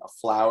mountain, a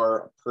flower,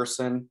 a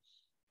person.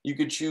 You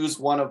could choose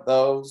one of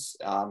those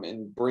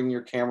and bring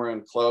your camera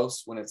in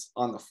close. When it's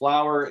on the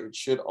flower, it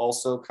should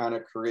also kind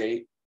of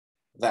create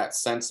that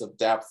sense of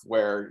depth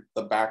where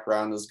the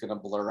background is going to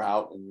blur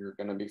out and you're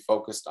going to be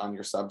focused on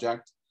your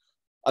subject.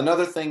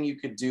 Another thing you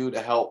could do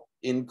to help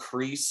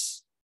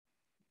increase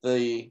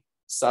the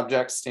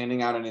subject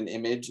standing out in an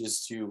image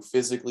is to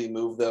physically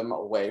move them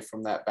away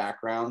from that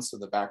background. So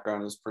the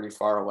background is pretty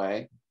far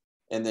away.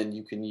 And then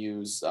you can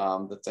use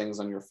the things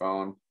on your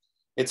phone.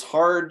 It's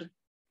hard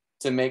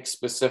to make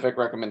specific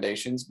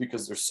recommendations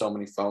because there's so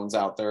many phones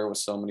out there with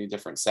so many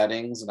different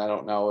settings. And I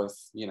don't know if,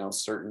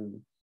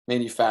 certain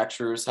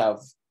manufacturers have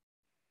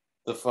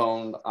the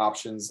phone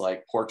options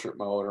like portrait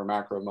mode or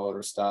macro mode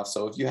or stuff.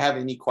 So if you have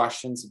any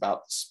questions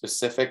about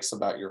specifics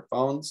about your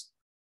phones,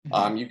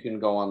 you can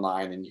go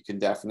online and you can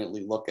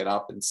definitely look it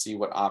up and see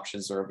what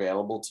options are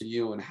available to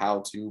you and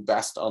how to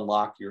best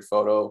unlock your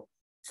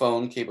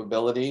phone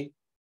capability,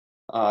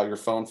 your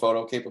phone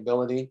photo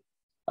capability.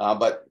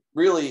 But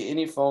really,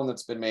 any phone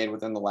that's been made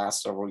within the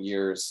last several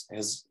years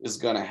is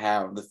going to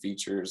have the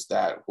features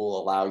that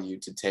will allow you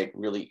to take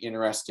really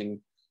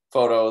interesting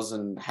photos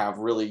and have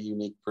really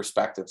unique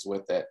perspectives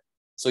with it.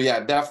 So yeah,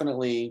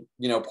 definitely,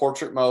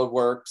 portrait mode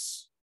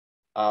works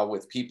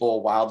with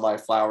people,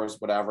 wildlife, flowers,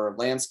 whatever.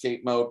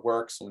 Landscape mode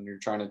works when you're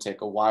trying to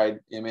take a wide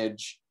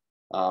image.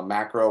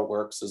 Macro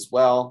works as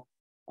well.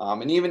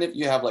 And even if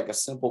you have like a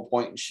simple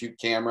point and shoot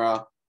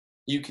camera,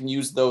 you can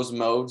use those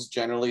modes.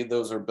 Generally,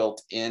 those are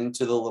built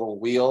into the little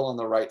wheel on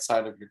the right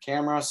side of your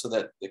camera so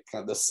that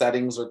the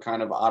settings are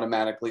kind of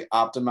automatically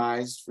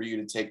optimized for you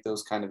to take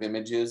those kind of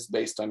images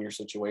based on your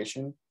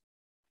situation.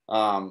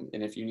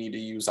 And if you need to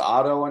use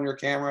auto on your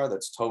camera,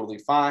 that's totally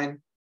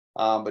fine.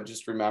 But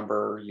just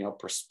remember,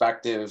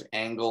 perspective,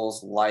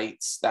 angles,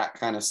 lights, that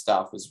kind of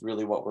stuff is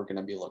really what we're going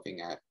to be looking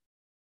at.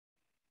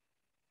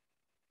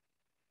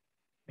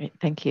 Great,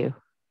 thank you.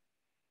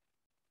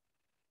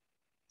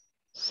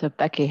 So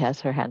Becky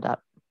has her hand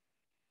up.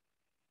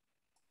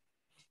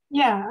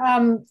 Yeah,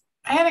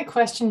 I had a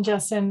question,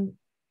 Justin,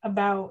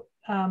 about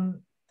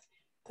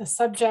the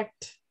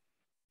subject.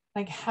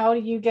 Like, how do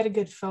you get a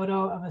good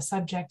photo of a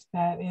subject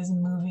that is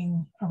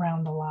moving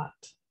around a lot?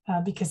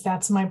 Because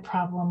that's my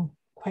problem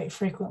quite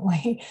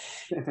frequently,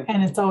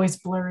 and it's always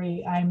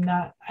blurry.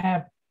 I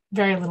have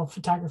very little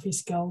photography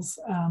skills,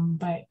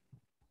 but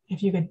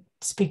if you could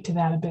speak to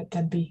that a bit,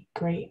 that'd be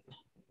great.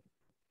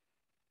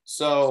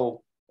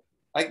 So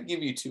I can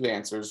give you two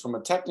answers. From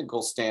a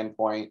technical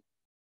standpoint,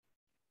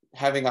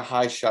 having a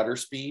high shutter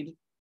speed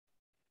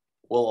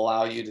will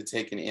allow you to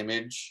take an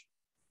image.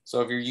 So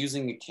if you're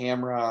using a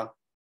camera,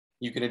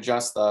 you can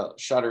adjust the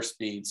shutter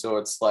speed. So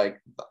it's like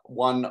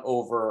 1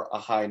 over a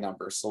high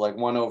number. So like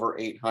 1 over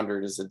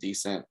 800 is a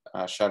decent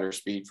shutter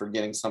speed for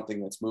getting something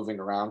that's moving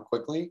around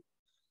quickly.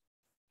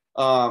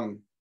 And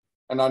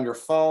on your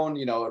phone,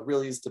 it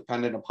really is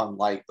dependent upon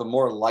light. The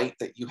more light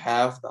that you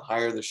have, the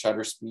higher the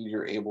shutter speed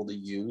you're able to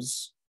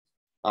use.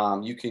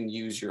 You can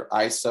use your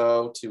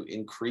ISO to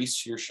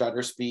increase your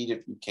shutter speed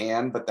if you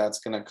can, but that's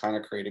going to kind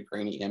of create a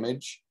grainy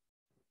image.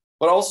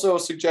 But also a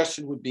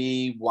suggestion would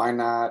be, why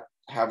not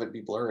have it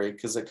be blurry?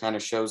 Because it kind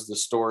of shows the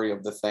story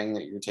of the thing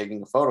that you're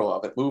taking a photo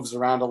of. It moves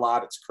around a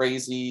lot. It's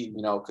crazy,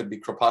 it could be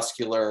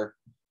crepuscular.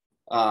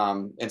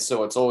 And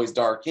so it's always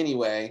dark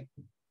anyway.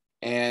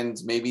 And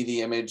maybe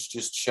the image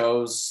just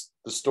shows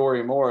the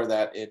story more,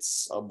 that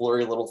it's a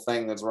blurry little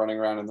thing that's running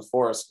around in the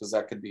forest, because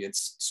that could be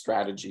its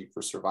strategy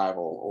for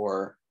survival,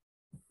 or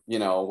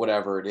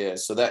whatever it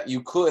is. So that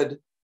you could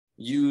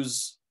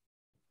use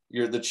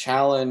the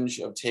challenge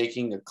of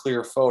taking a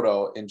clear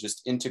photo and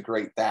just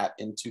integrate that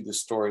into the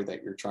story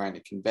that you're trying to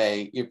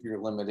convey, if you're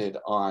limited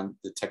on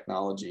the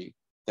technology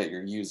that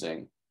you're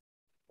using,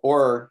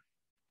 or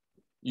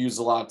use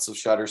lots of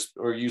shutters,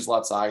 or use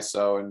lots of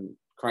ISO and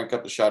crank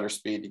up the shutter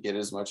speed to get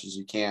as much as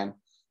you can.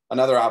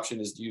 Another option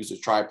is to use a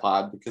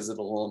tripod, because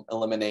it'll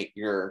eliminate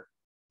your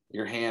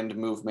hand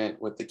movement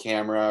with the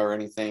camera or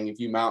anything. If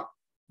you mount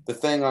the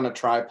thing on a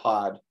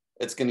tripod,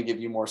 it's going to give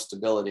you more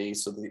stability.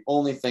 So the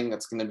only thing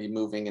that's going to be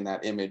moving in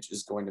that image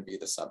is going to be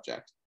the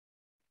subject.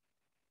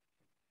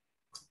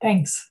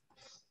 Thanks.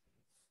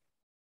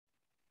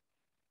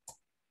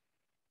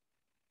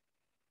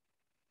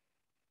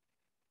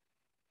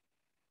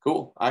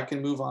 Cool. I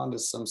can move on to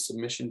some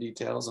submission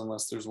details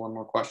unless there's one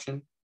more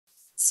question.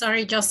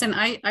 Sorry, Justin,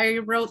 I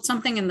wrote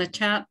something in the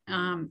chat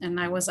and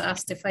I was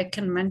asked if I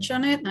can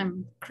mention it.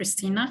 I'm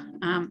Christina.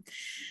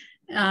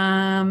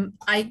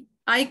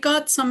 I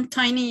got some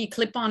tiny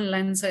clip-on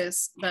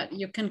lenses that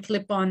you can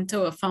clip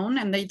onto a phone,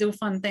 and they do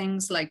fun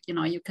things like,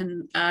 you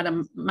can add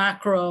a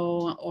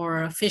macro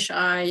or a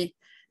fisheye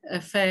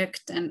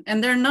effect,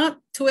 and they're not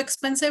too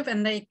expensive,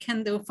 and they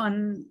can do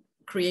fun,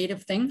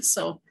 creative things.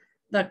 So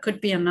that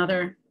could be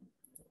another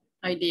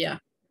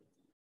idea.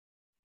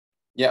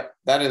 Yep,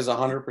 that is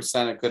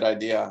 100% a good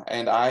idea.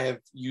 And I have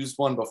used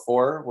one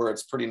before where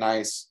it's pretty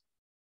nice.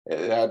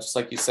 Just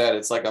like you said,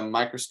 it's like a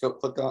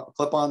microscope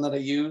clip-on that I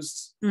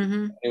used.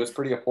 Mm-hmm. It was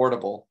pretty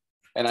affordable.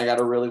 and I got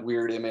a really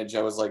weird image.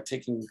 I was like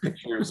taking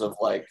pictures of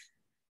like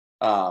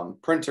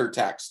printer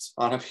text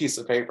on a piece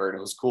of paper, and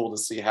it was cool to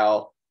see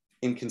how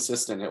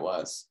inconsistent it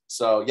was.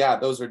 So yeah,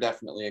 those are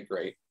definitely a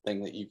great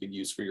thing that you could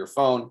use for your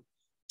phone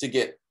to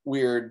get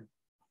weird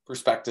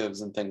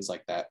perspectives and things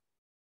like that.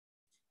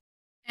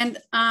 And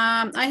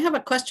I have a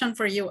question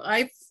for you.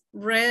 I've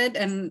read,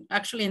 and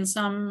actually in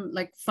some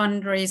like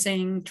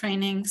fundraising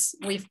trainings,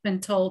 we've been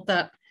told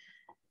that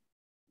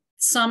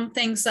some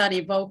things that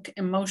evoke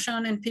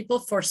emotion in people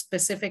for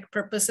specific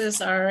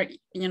purposes are,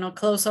 you know,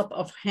 close up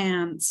of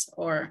hands,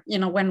 or, you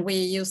know, when we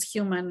use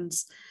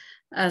humans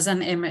as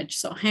an image,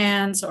 so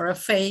hands or a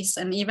face,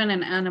 and even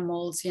in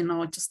animals, you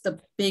know, just the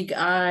big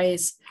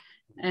eyes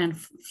and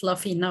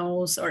fluffy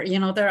nose, or, you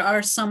know, there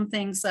are some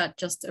things that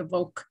just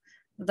evoke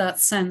that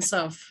sense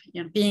of,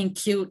 you know, being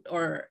cute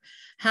or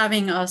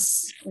having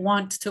us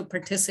want to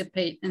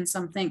participate in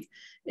something.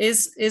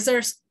 Is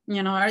there,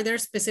 you know, are there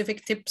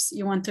specific tips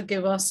you want to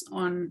give us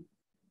on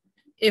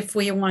if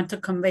we want to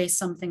convey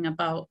something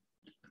about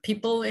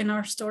people in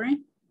our story?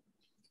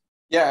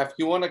 Yeah, if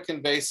you want to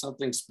convey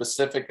something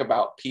specific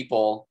about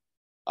people,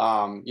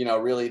 you know,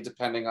 really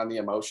depending on the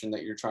emotion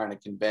that you're trying to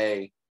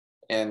convey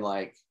and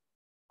like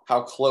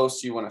how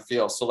close you want to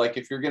feel. So like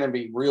if you're going to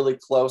be really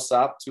close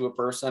up to a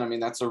person, I mean,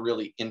 that's a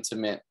really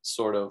intimate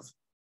sort of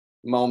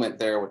moment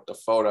there with the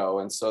photo.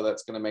 And so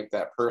that's going to make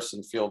that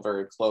person feel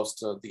very close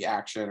to the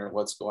action or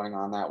what's going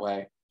on that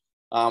way.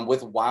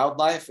 With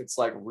wildlife, it's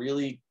like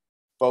really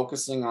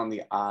focusing on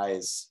the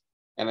eyes.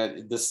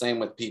 And the same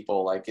with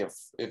people. Like if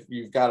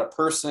you've got a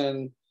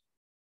person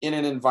in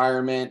an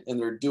environment and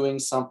they're doing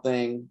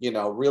something, you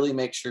know, really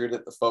make sure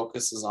that the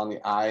focus is on the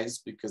eyes,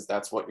 because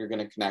that's what you're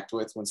going to connect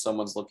with when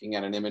someone's looking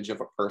at an image of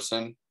a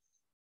person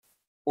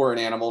or an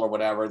animal or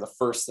whatever. The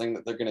first thing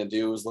that they're going to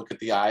do is look at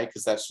the eye,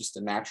 because that's just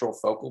a natural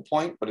focal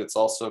point, but it's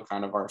also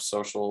kind of our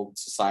social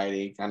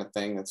society kind of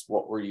thing. That's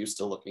what we're used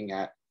to looking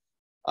at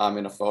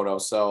in a photo.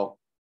 So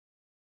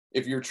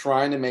if you're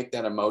trying to make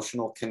that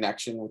emotional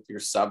connection with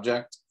your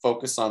subject,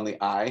 focus on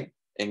the eye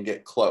and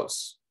get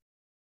close.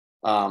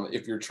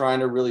 If you're trying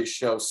to really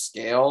show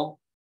scale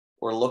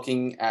or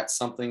looking at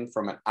something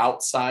from an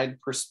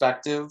outside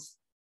perspective,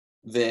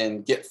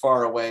 then get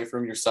far away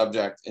from your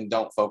subject and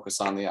don't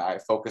focus on the eye.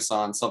 Focus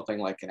on something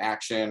like an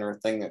action or a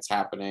thing that's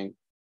happening,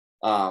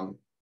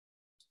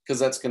 because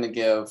that's going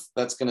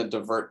to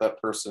divert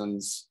that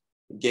person's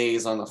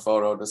gaze on the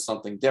photo to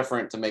something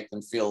different to make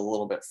them feel a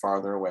little bit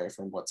farther away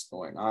from what's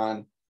going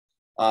on.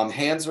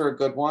 Hands are a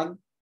good one.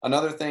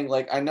 Another thing,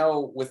 like I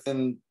know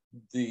within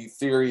the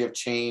theory of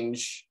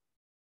change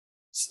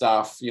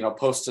stuff, you know,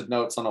 Post-it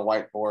notes on a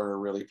whiteboard are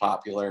really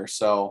popular.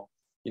 So,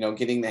 you know,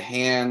 getting the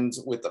hand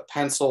with the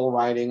pencil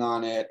writing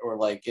on it, or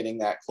like getting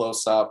that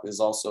close up, is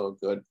also a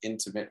good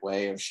intimate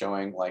way of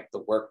showing like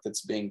the work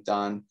that's being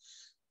done.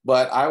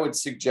 But I would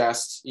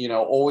suggest, you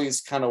know, always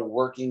kind of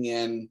working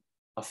in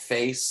a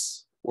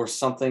face or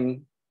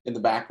something in the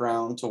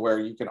background to where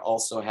you can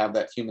also have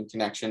that human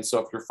connection. So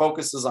if your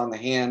focus is on the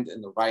hand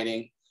and the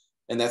writing,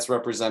 and that's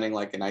representing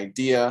like an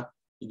idea,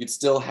 you could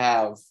still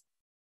have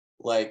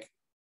like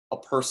a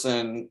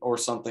person or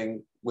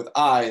something with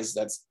eyes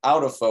that's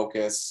out of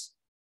focus,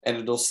 and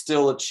it'll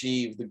still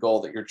achieve the goal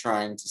that you're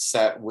trying to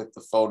set with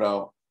the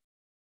photo.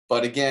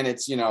 But again,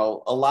 it's, you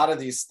know, a lot of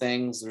these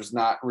things, there's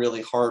not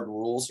really hard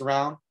rules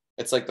around.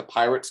 It's like the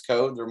Pirates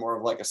Code. They're more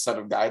of like a set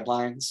of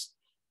guidelines.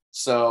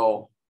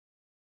 So,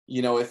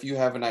 you know, if you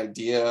have an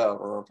idea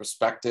or a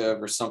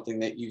perspective or something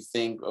that you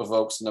think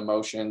evokes an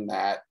emotion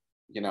that,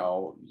 you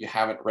know, you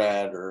haven't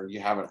read or you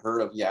haven't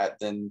heard of yet,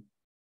 then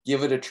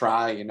give it a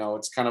try. You know,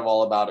 it's kind of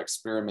all about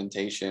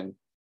experimentation.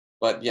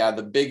 But yeah,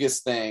 the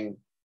biggest thing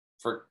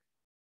for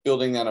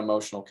building that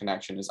emotional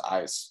connection is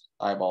eyes,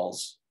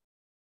 eyeballs.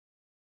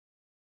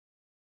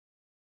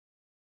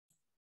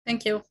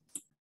 Thank you.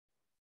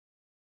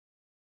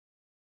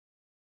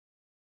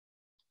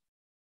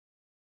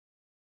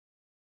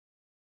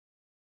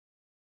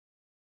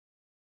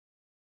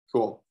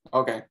 Cool.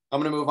 Okay,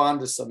 I'm going to move on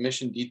to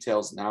submission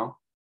details now.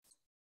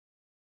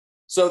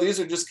 So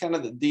these are just kind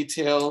of the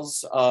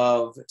details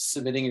of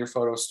submitting your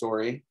photo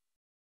story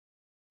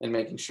and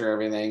making sure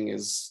everything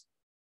is,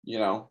 you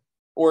know,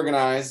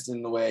 organized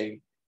in the way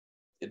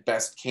it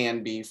best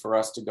can be for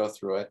us to go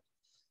through it.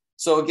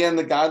 So again,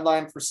 the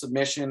guideline for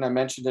submission, I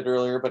mentioned it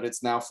earlier, but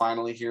it's now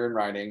finally here in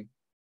writing.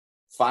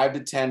 5 to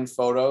 10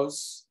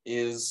 photos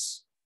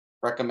is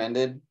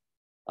recommended.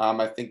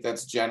 I think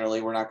that's generally,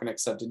 we're not going to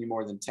accept any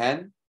more than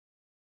 10.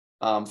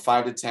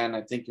 5 to 10,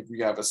 I think if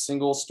you have a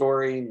single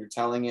story and you're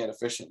telling it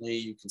efficiently,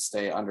 you can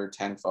stay under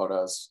 10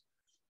 photos.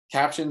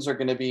 Captions are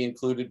going to be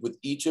included with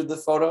each of the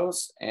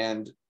photos,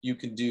 and you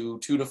can do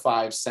 2 to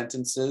 5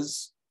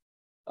 sentences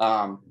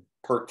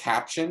per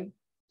caption.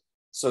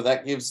 So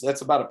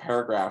that's about a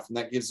paragraph, and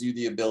that gives you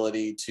the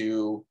ability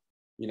to,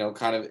 you know,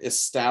 kind of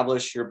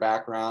establish your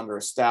background or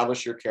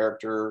establish your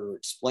character or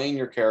explain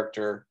your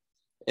character,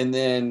 and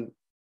then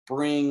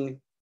bring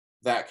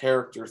that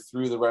character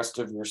through the rest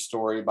of your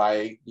story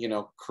by, you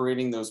know,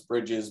 creating those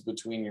bridges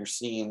between your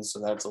scenes so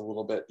that's a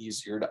little bit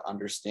easier to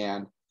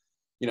understand.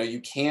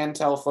 You can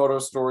tell photo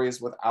stories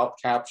without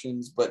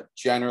captions, but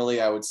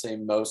generally I would say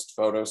most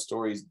photo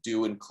stories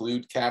do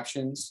include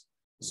captions.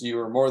 So you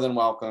are more than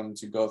welcome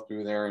to go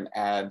through there and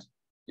add,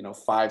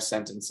 5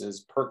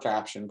 sentences per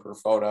caption per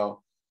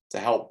photo to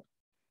help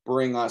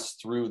bring us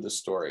through the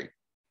story.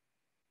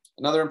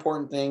 Another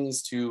important thing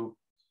is to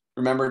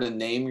remember to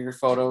name your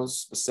photos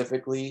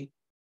specifically.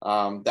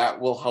 That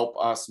will help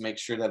us make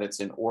sure that it's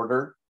in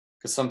order,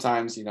 because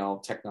sometimes,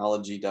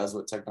 technology does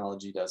what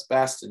technology does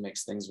best and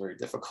makes things very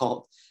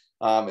difficult.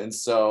 And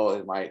so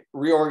it might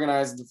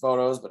reorganize the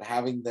photos, but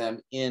having them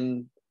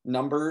in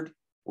numbered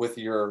with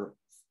your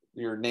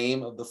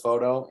name of the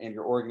photo and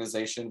your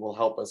organization will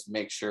help us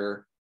make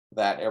sure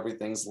that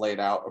everything's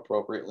laid out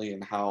appropriately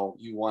and how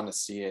you want to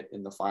see it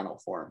in the final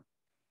form.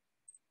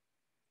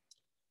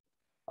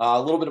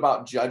 A little bit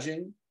about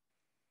judging.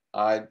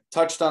 I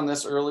touched on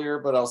this earlier,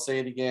 but I'll say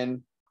it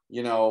again.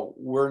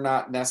 We're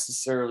not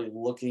necessarily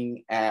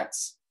looking at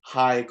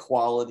high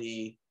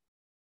quality,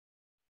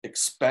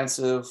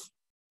 expensive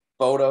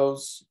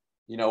photos.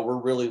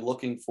 We're really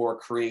looking for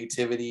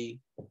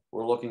creativity.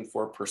 We're looking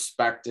for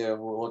perspective.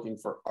 We're looking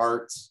for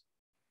art.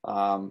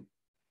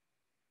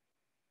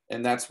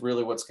 And that's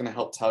really what's going to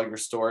help tell your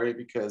story,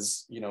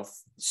 because,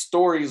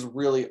 stories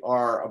really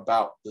are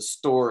about the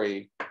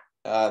story.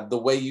 The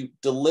way you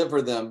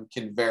deliver them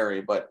can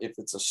vary, but if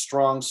it's a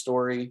strong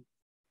story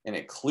and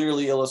it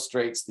clearly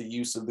illustrates the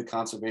use of the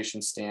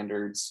conservation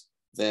standards,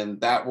 then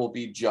that will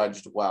be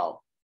judged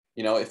well.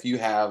 If you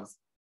have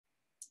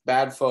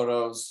bad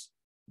photos,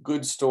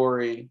 good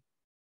story,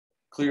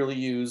 clearly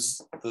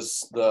use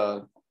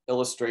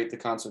illustrate the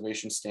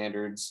conservation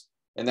standards,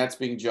 and that's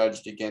being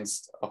judged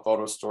against a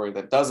photo story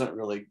that doesn't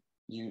really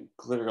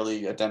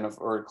clearly identify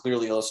or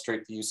clearly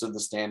illustrate the use of the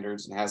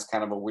standards and has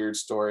kind of a weird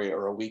story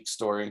or a weak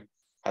story,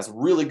 has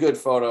really good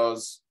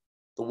photos,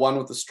 the one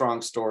with the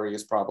strong story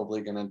is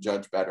probably going to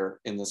judge better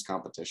in this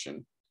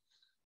competition.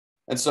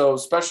 And so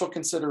special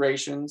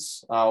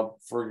considerations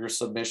for your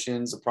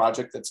submissions. A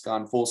project that's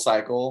gone full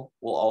cycle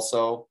will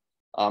also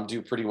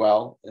do pretty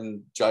well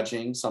in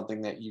judging,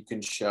 something that you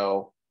can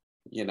show,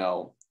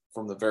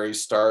 from the very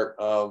start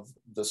of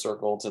the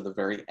circle to the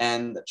very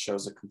end, that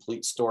shows a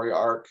complete story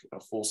arc,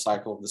 a full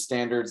cycle of the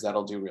standards,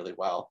 that'll do really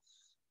well.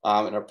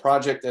 And a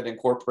project that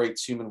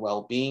incorporates human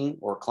well-being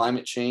or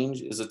climate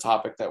change is a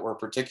topic that we're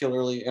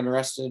particularly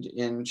interested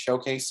in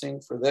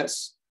showcasing for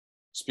this,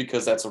 just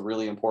because that's a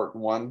really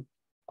important one.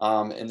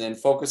 And then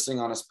focusing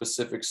on a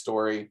specific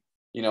story,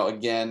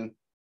 again,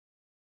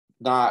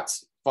 not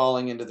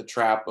falling into the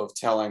trap of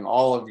telling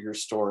all of your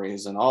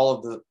stories and all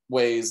of the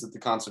ways that the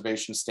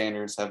conservation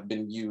standards have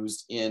been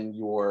used in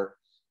your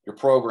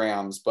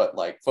programs, but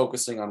like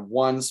focusing on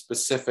one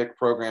specific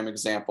program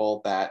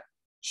example that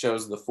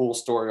shows the full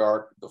story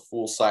arc, the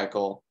full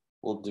cycle,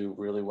 will do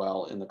really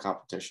well in the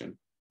competition.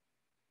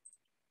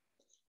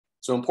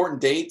 So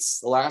important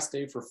dates: the last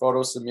day for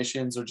photo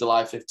submissions are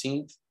July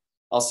 15th.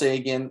 I'll say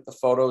again, the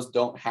photos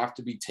don't have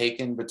to be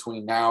taken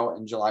between now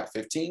and July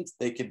 15th.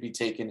 They could be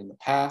taken in the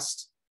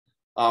past.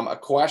 A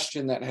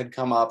question that had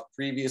come up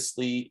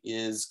previously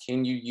is,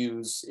 can you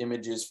use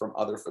images from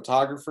other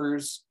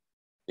photographers?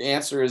 The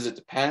answer is it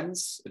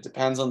depends. It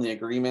depends on the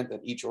agreement that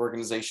each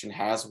organization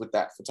has with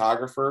that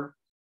photographer.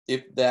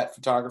 If that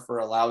photographer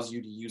allows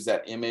you to use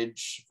that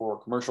image for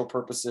commercial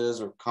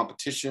purposes or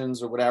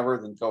competitions or whatever,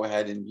 then go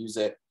ahead and use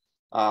it.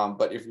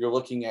 But if you're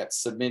looking at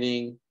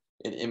submitting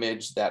an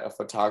image that a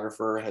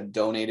photographer had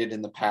donated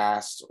in the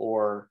past,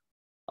 or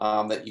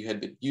that you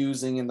had been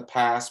using in the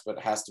past, but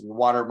it has to be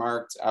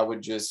watermarked, I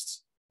would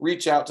just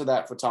reach out to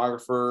that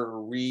photographer,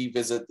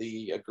 revisit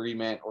the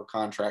agreement or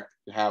contract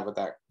you have with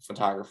that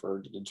photographer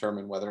to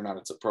determine whether or not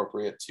it's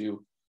appropriate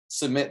to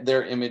submit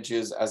their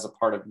images as a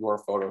part of your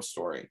photo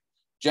story.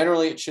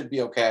 Generally, it should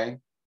be okay,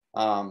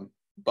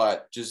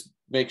 but just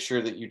make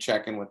sure that you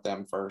check in with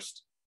them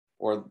first,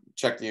 or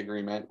check the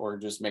agreement, or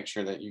just make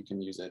sure that you can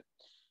use it.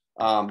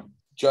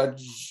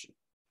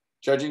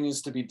 Judging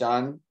is to be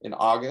done in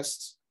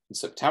August and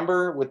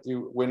September, with the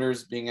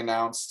winners being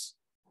announced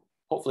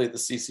hopefully at the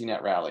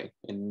CCNet rally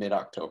in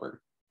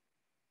mid-October.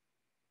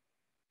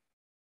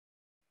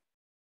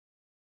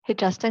 Hey,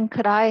 Justin,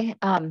 could I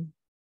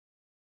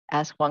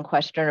ask one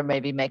question or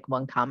maybe make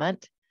one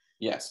comment?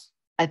 Yes.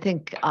 I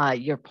think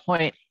your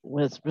point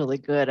was really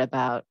good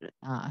about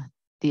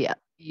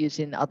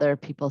using other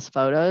people's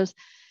photos,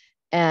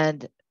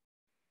 and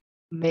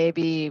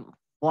maybe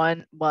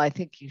I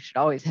think you should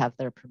always have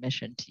their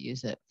permission to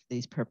use it for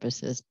these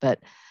purposes, but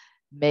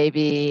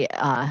maybe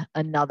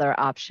another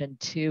option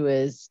too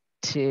is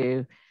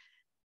to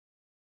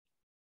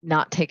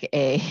not take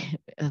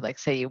like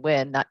say you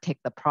win, not take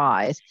the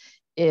prize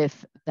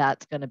if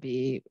that's going to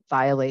be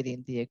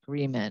violating the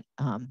agreement.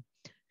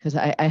 Because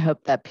I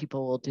hope that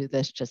people will do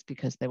this just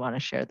because they want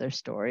to share their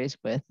stories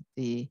with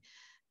the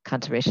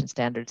conservation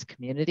standards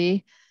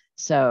community.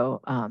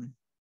 So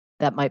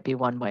that might be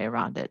one way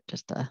around it.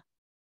 Just a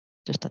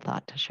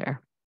thought to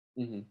share.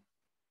 Mm-hmm.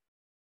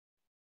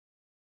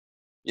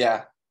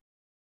 Yeah,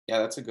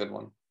 that's a good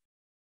one.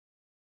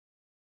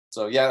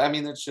 So yeah, I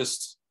mean, it's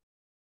just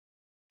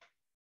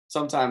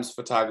sometimes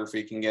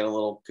photography can get a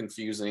little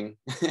confusing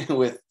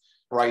with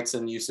rights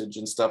and usage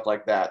and stuff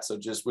like that. So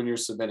just when you're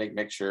submitting,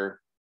 make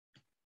sure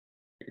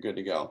you're good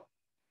to go.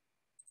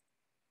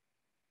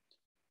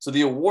 So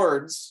the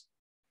awards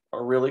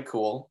are really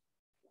cool.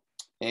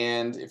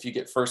 And if you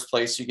get first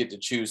place, you get to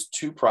choose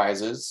 2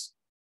 prizes.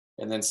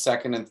 And then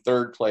second and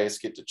third place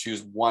get to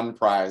choose 1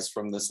 prize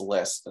from this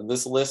list. And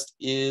this list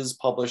is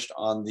published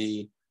on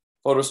the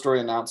Photo Story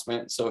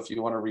announcement. So if you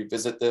want to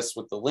revisit this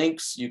with the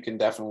links, you can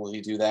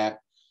definitely do that.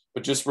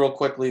 But just real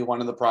quickly,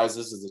 one of the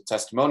prizes is a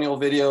testimonial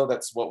video.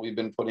 That's what we've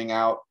been putting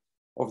out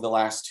over the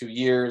last 2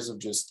 years, of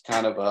just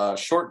kind of a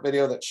short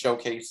video that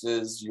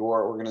showcases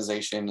your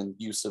organization and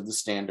use of the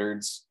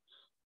standards.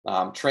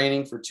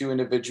 Training for 2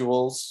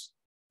 individuals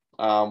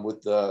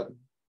with the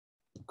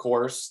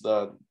course,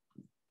 the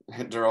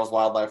Durrell's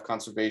Wildlife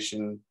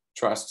Conservation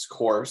Trust's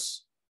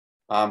course.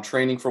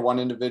 Training for 1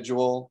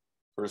 individual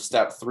for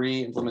step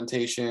 3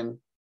 implementation,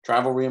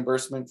 travel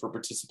reimbursement for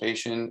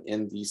participation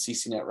in the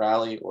CCNet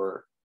rally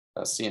or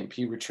a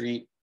CMP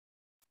retreat,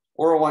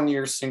 or a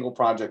 1-year single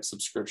project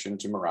subscription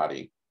to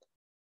Meraki.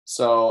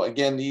 So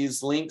again,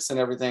 these links and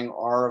everything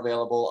are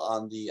available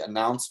on the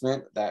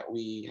announcement that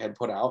we had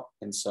put out.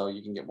 And so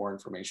you can get more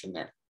information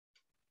there.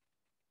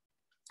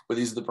 But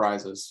these are the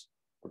prizes.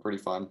 They're pretty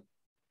fun.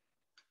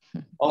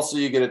 Also,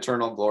 you get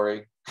eternal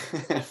glory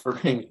for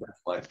being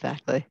first place.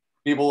 Exactly.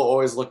 People will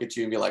always look at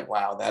you and be like,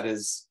 wow, that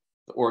is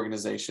the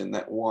organization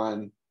that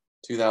won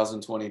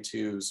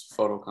 2022's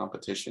photo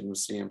competition with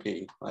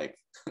CMP. Like,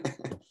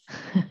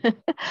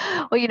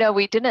 well,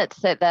 we didn't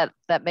say that.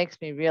 That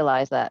makes me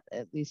realize that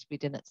at least we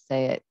didn't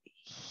say it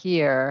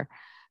here,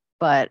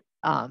 but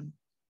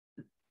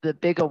the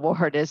big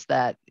award is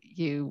that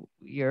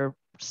your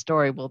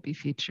story will be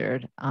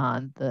featured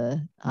on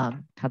the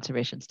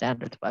Conservation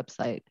Standards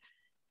website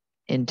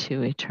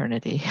into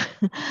eternity.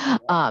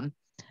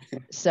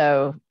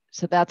 So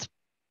that's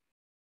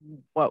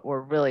what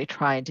we're really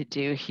trying to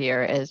do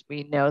here. Is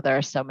we know there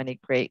are so many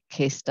great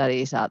case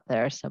studies out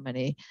there, so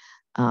many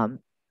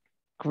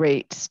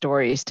great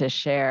stories to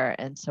share.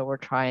 And so we're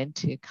trying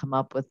to come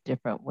up with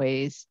different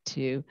ways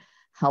to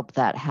help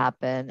that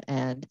happen.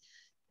 And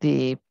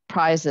the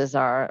prizes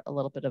are a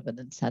little bit of an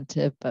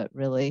incentive, but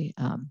really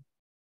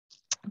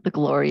the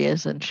glory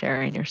is in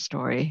sharing your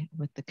story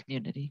with the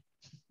community.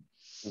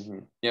 Mm-hmm.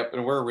 Yep.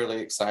 And we're really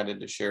excited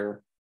to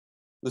share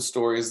the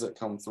stories that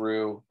come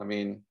through. I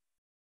mean,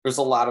 there's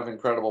a lot of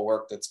incredible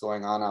work that's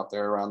going on out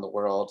there around the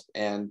world,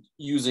 and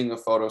using a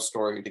photo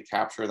story to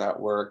capture that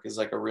work is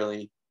like a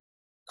really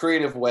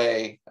creative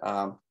way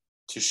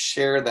to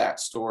share that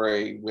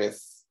story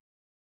with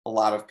a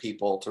lot of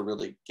people, to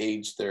really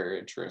gauge their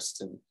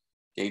interest and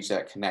gauge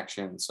that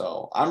connection.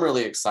 So I'm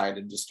really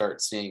excited to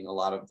start seeing a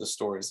lot of the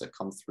stories that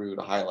come through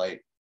to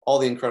highlight all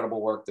the incredible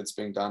work that's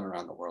being done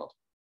around the world.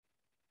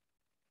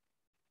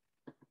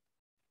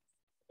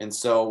 And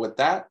so with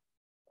that,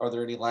 are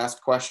there any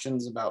last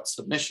questions about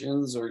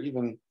submissions, or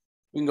even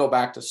we can go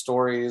back to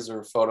stories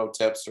or photo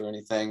tips or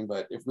anything,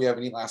 but if we have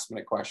any last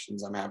minute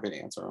questions, I'm happy to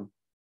answer them.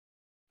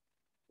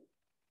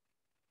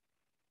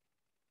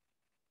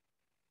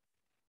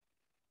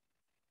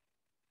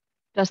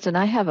 Justin,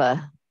 I have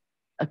a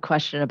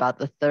question about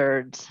the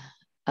thirds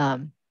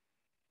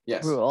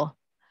Yes. rule.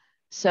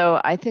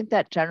 So I think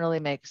that generally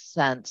makes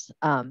sense.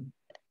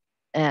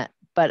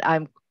 But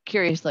I'm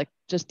curious, like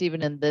just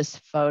even in this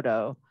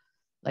photo,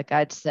 like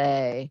I'd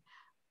say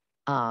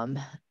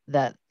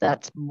that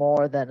that's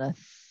more than a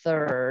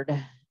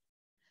third.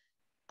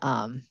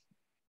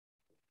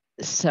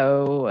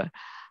 So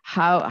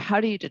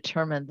how do you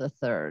determine the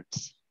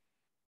thirds?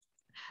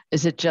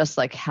 Is it just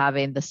like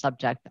having the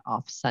subject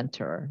off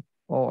center,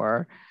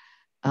 or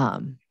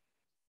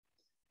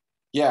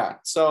Yeah,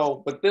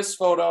 so with this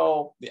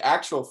photo, the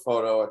actual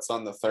photo, it's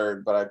on the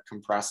third, but I've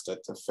compressed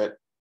it to fit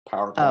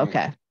PowerPoint. Oh,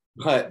 okay.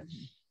 But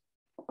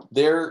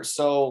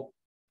so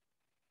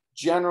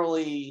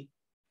generally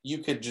you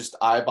could just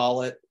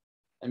eyeball it.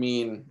 I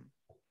mean,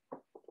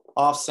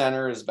 off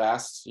center is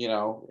best,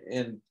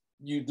 and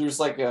there's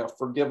like a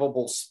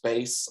forgivable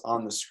space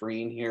on the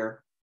screen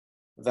here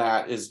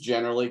that is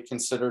generally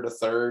considered a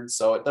third.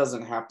 So it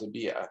doesn't have to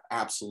be an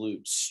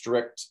absolute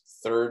strict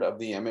third of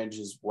the image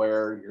is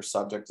where your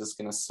subject is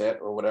going to sit,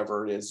 or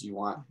whatever it is you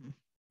want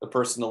the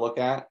person to look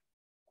at.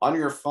 On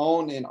your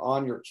phone and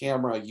on your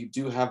camera, you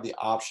do have the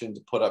option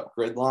to put up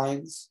grid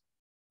lines.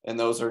 And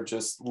those are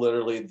just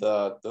literally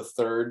the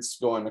thirds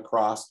going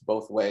across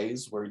both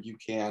ways, where you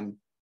can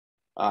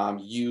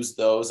use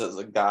those as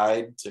a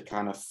guide to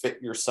kind of fit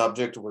your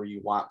subject where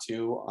you want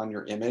to on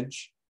your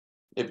image.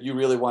 If you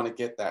really want to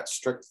get that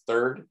strict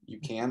third, you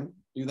can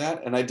do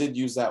that. And I did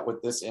use that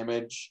with this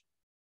image.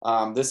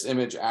 This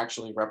image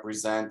actually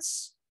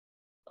represents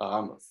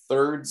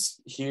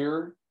thirds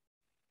here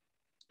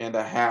and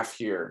a half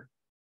here.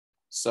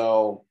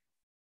 So,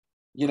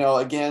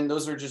 again,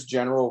 those are just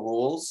general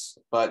rules,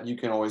 but you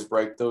can always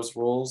break those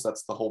rules.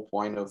 That's the whole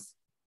point of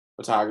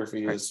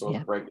photography, is sort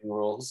of breaking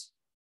rules,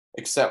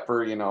 except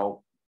for,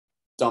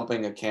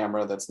 dumping a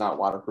camera that's not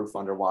waterproof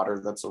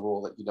underwater. That's a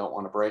rule that you don't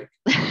want to break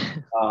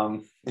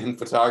in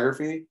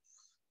photography.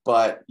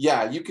 But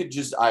yeah, you could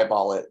just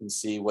eyeball it and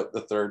see what the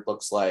third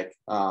looks like.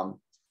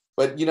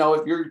 But you know,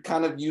 if you're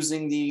kind of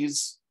using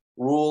these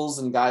rules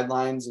and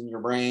guidelines in your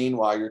brain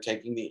while you're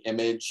taking the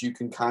image, you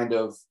can kind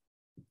of,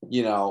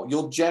 you know,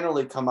 you'll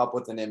generally come up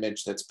with an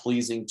image that's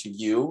pleasing to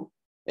you.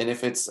 And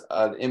if it's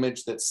an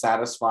image that's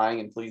satisfying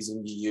and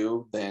pleasing to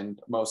you, then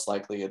most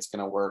likely it's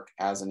going to work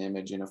as an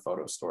image in a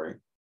photo story.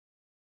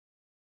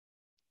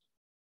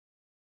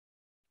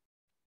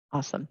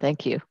 Awesome.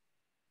 Thank you.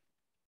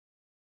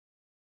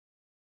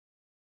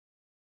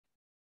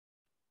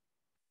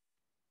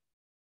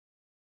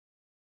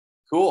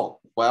 Cool.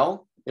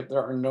 Well, if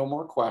there are no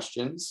more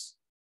questions,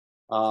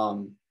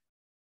 that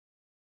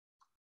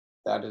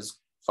is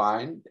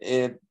fine.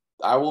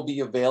 I will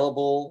be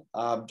available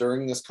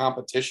during this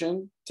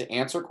competition to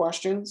answer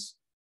questions.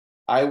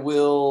 I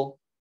will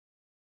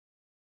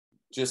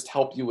just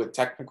help you with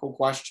technical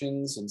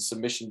questions and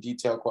submission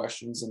detail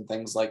questions and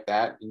things like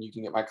that. And you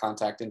can get my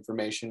contact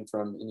information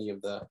from any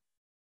of the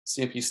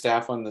CMP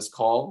staff on this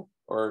call.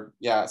 Or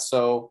yeah,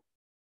 so,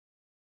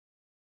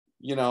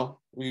 you know,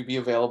 we'd be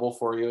available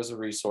for you as a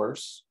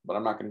resource, but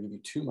I'm not going to give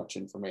you too much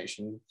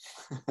information.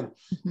 I'm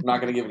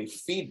not going to give any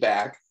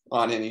feedback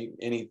on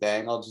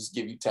anything. I'll just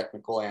give you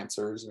technical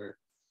answers or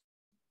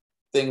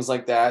things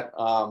like that.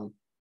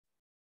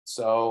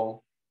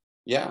 So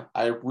yeah,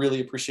 I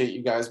really appreciate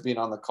you guys being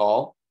on the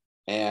call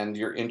and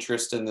your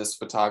interest in this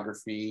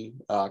photography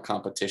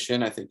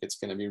competition. I think it's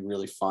going to be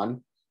really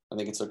fun. I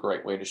think it's a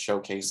great way to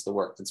showcase the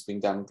work that's being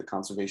done with the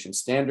conservation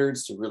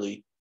standards to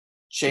really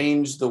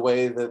change the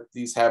way that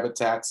these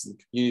habitats and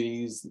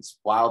communities and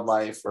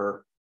wildlife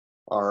are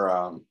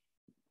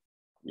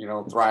you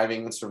know,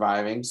 thriving and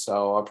surviving.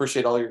 So I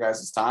appreciate all your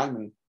guys'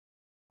 time,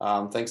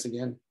 and thanks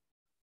again.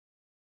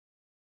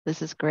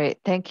 This is great.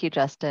 Thank you,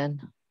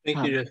 Justin.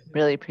 Thank you, Justin.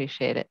 Really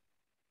appreciate it.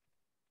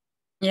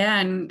 Yeah,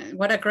 and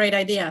what a great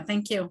idea.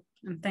 Thank you.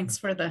 And thanks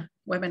for the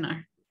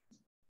webinar.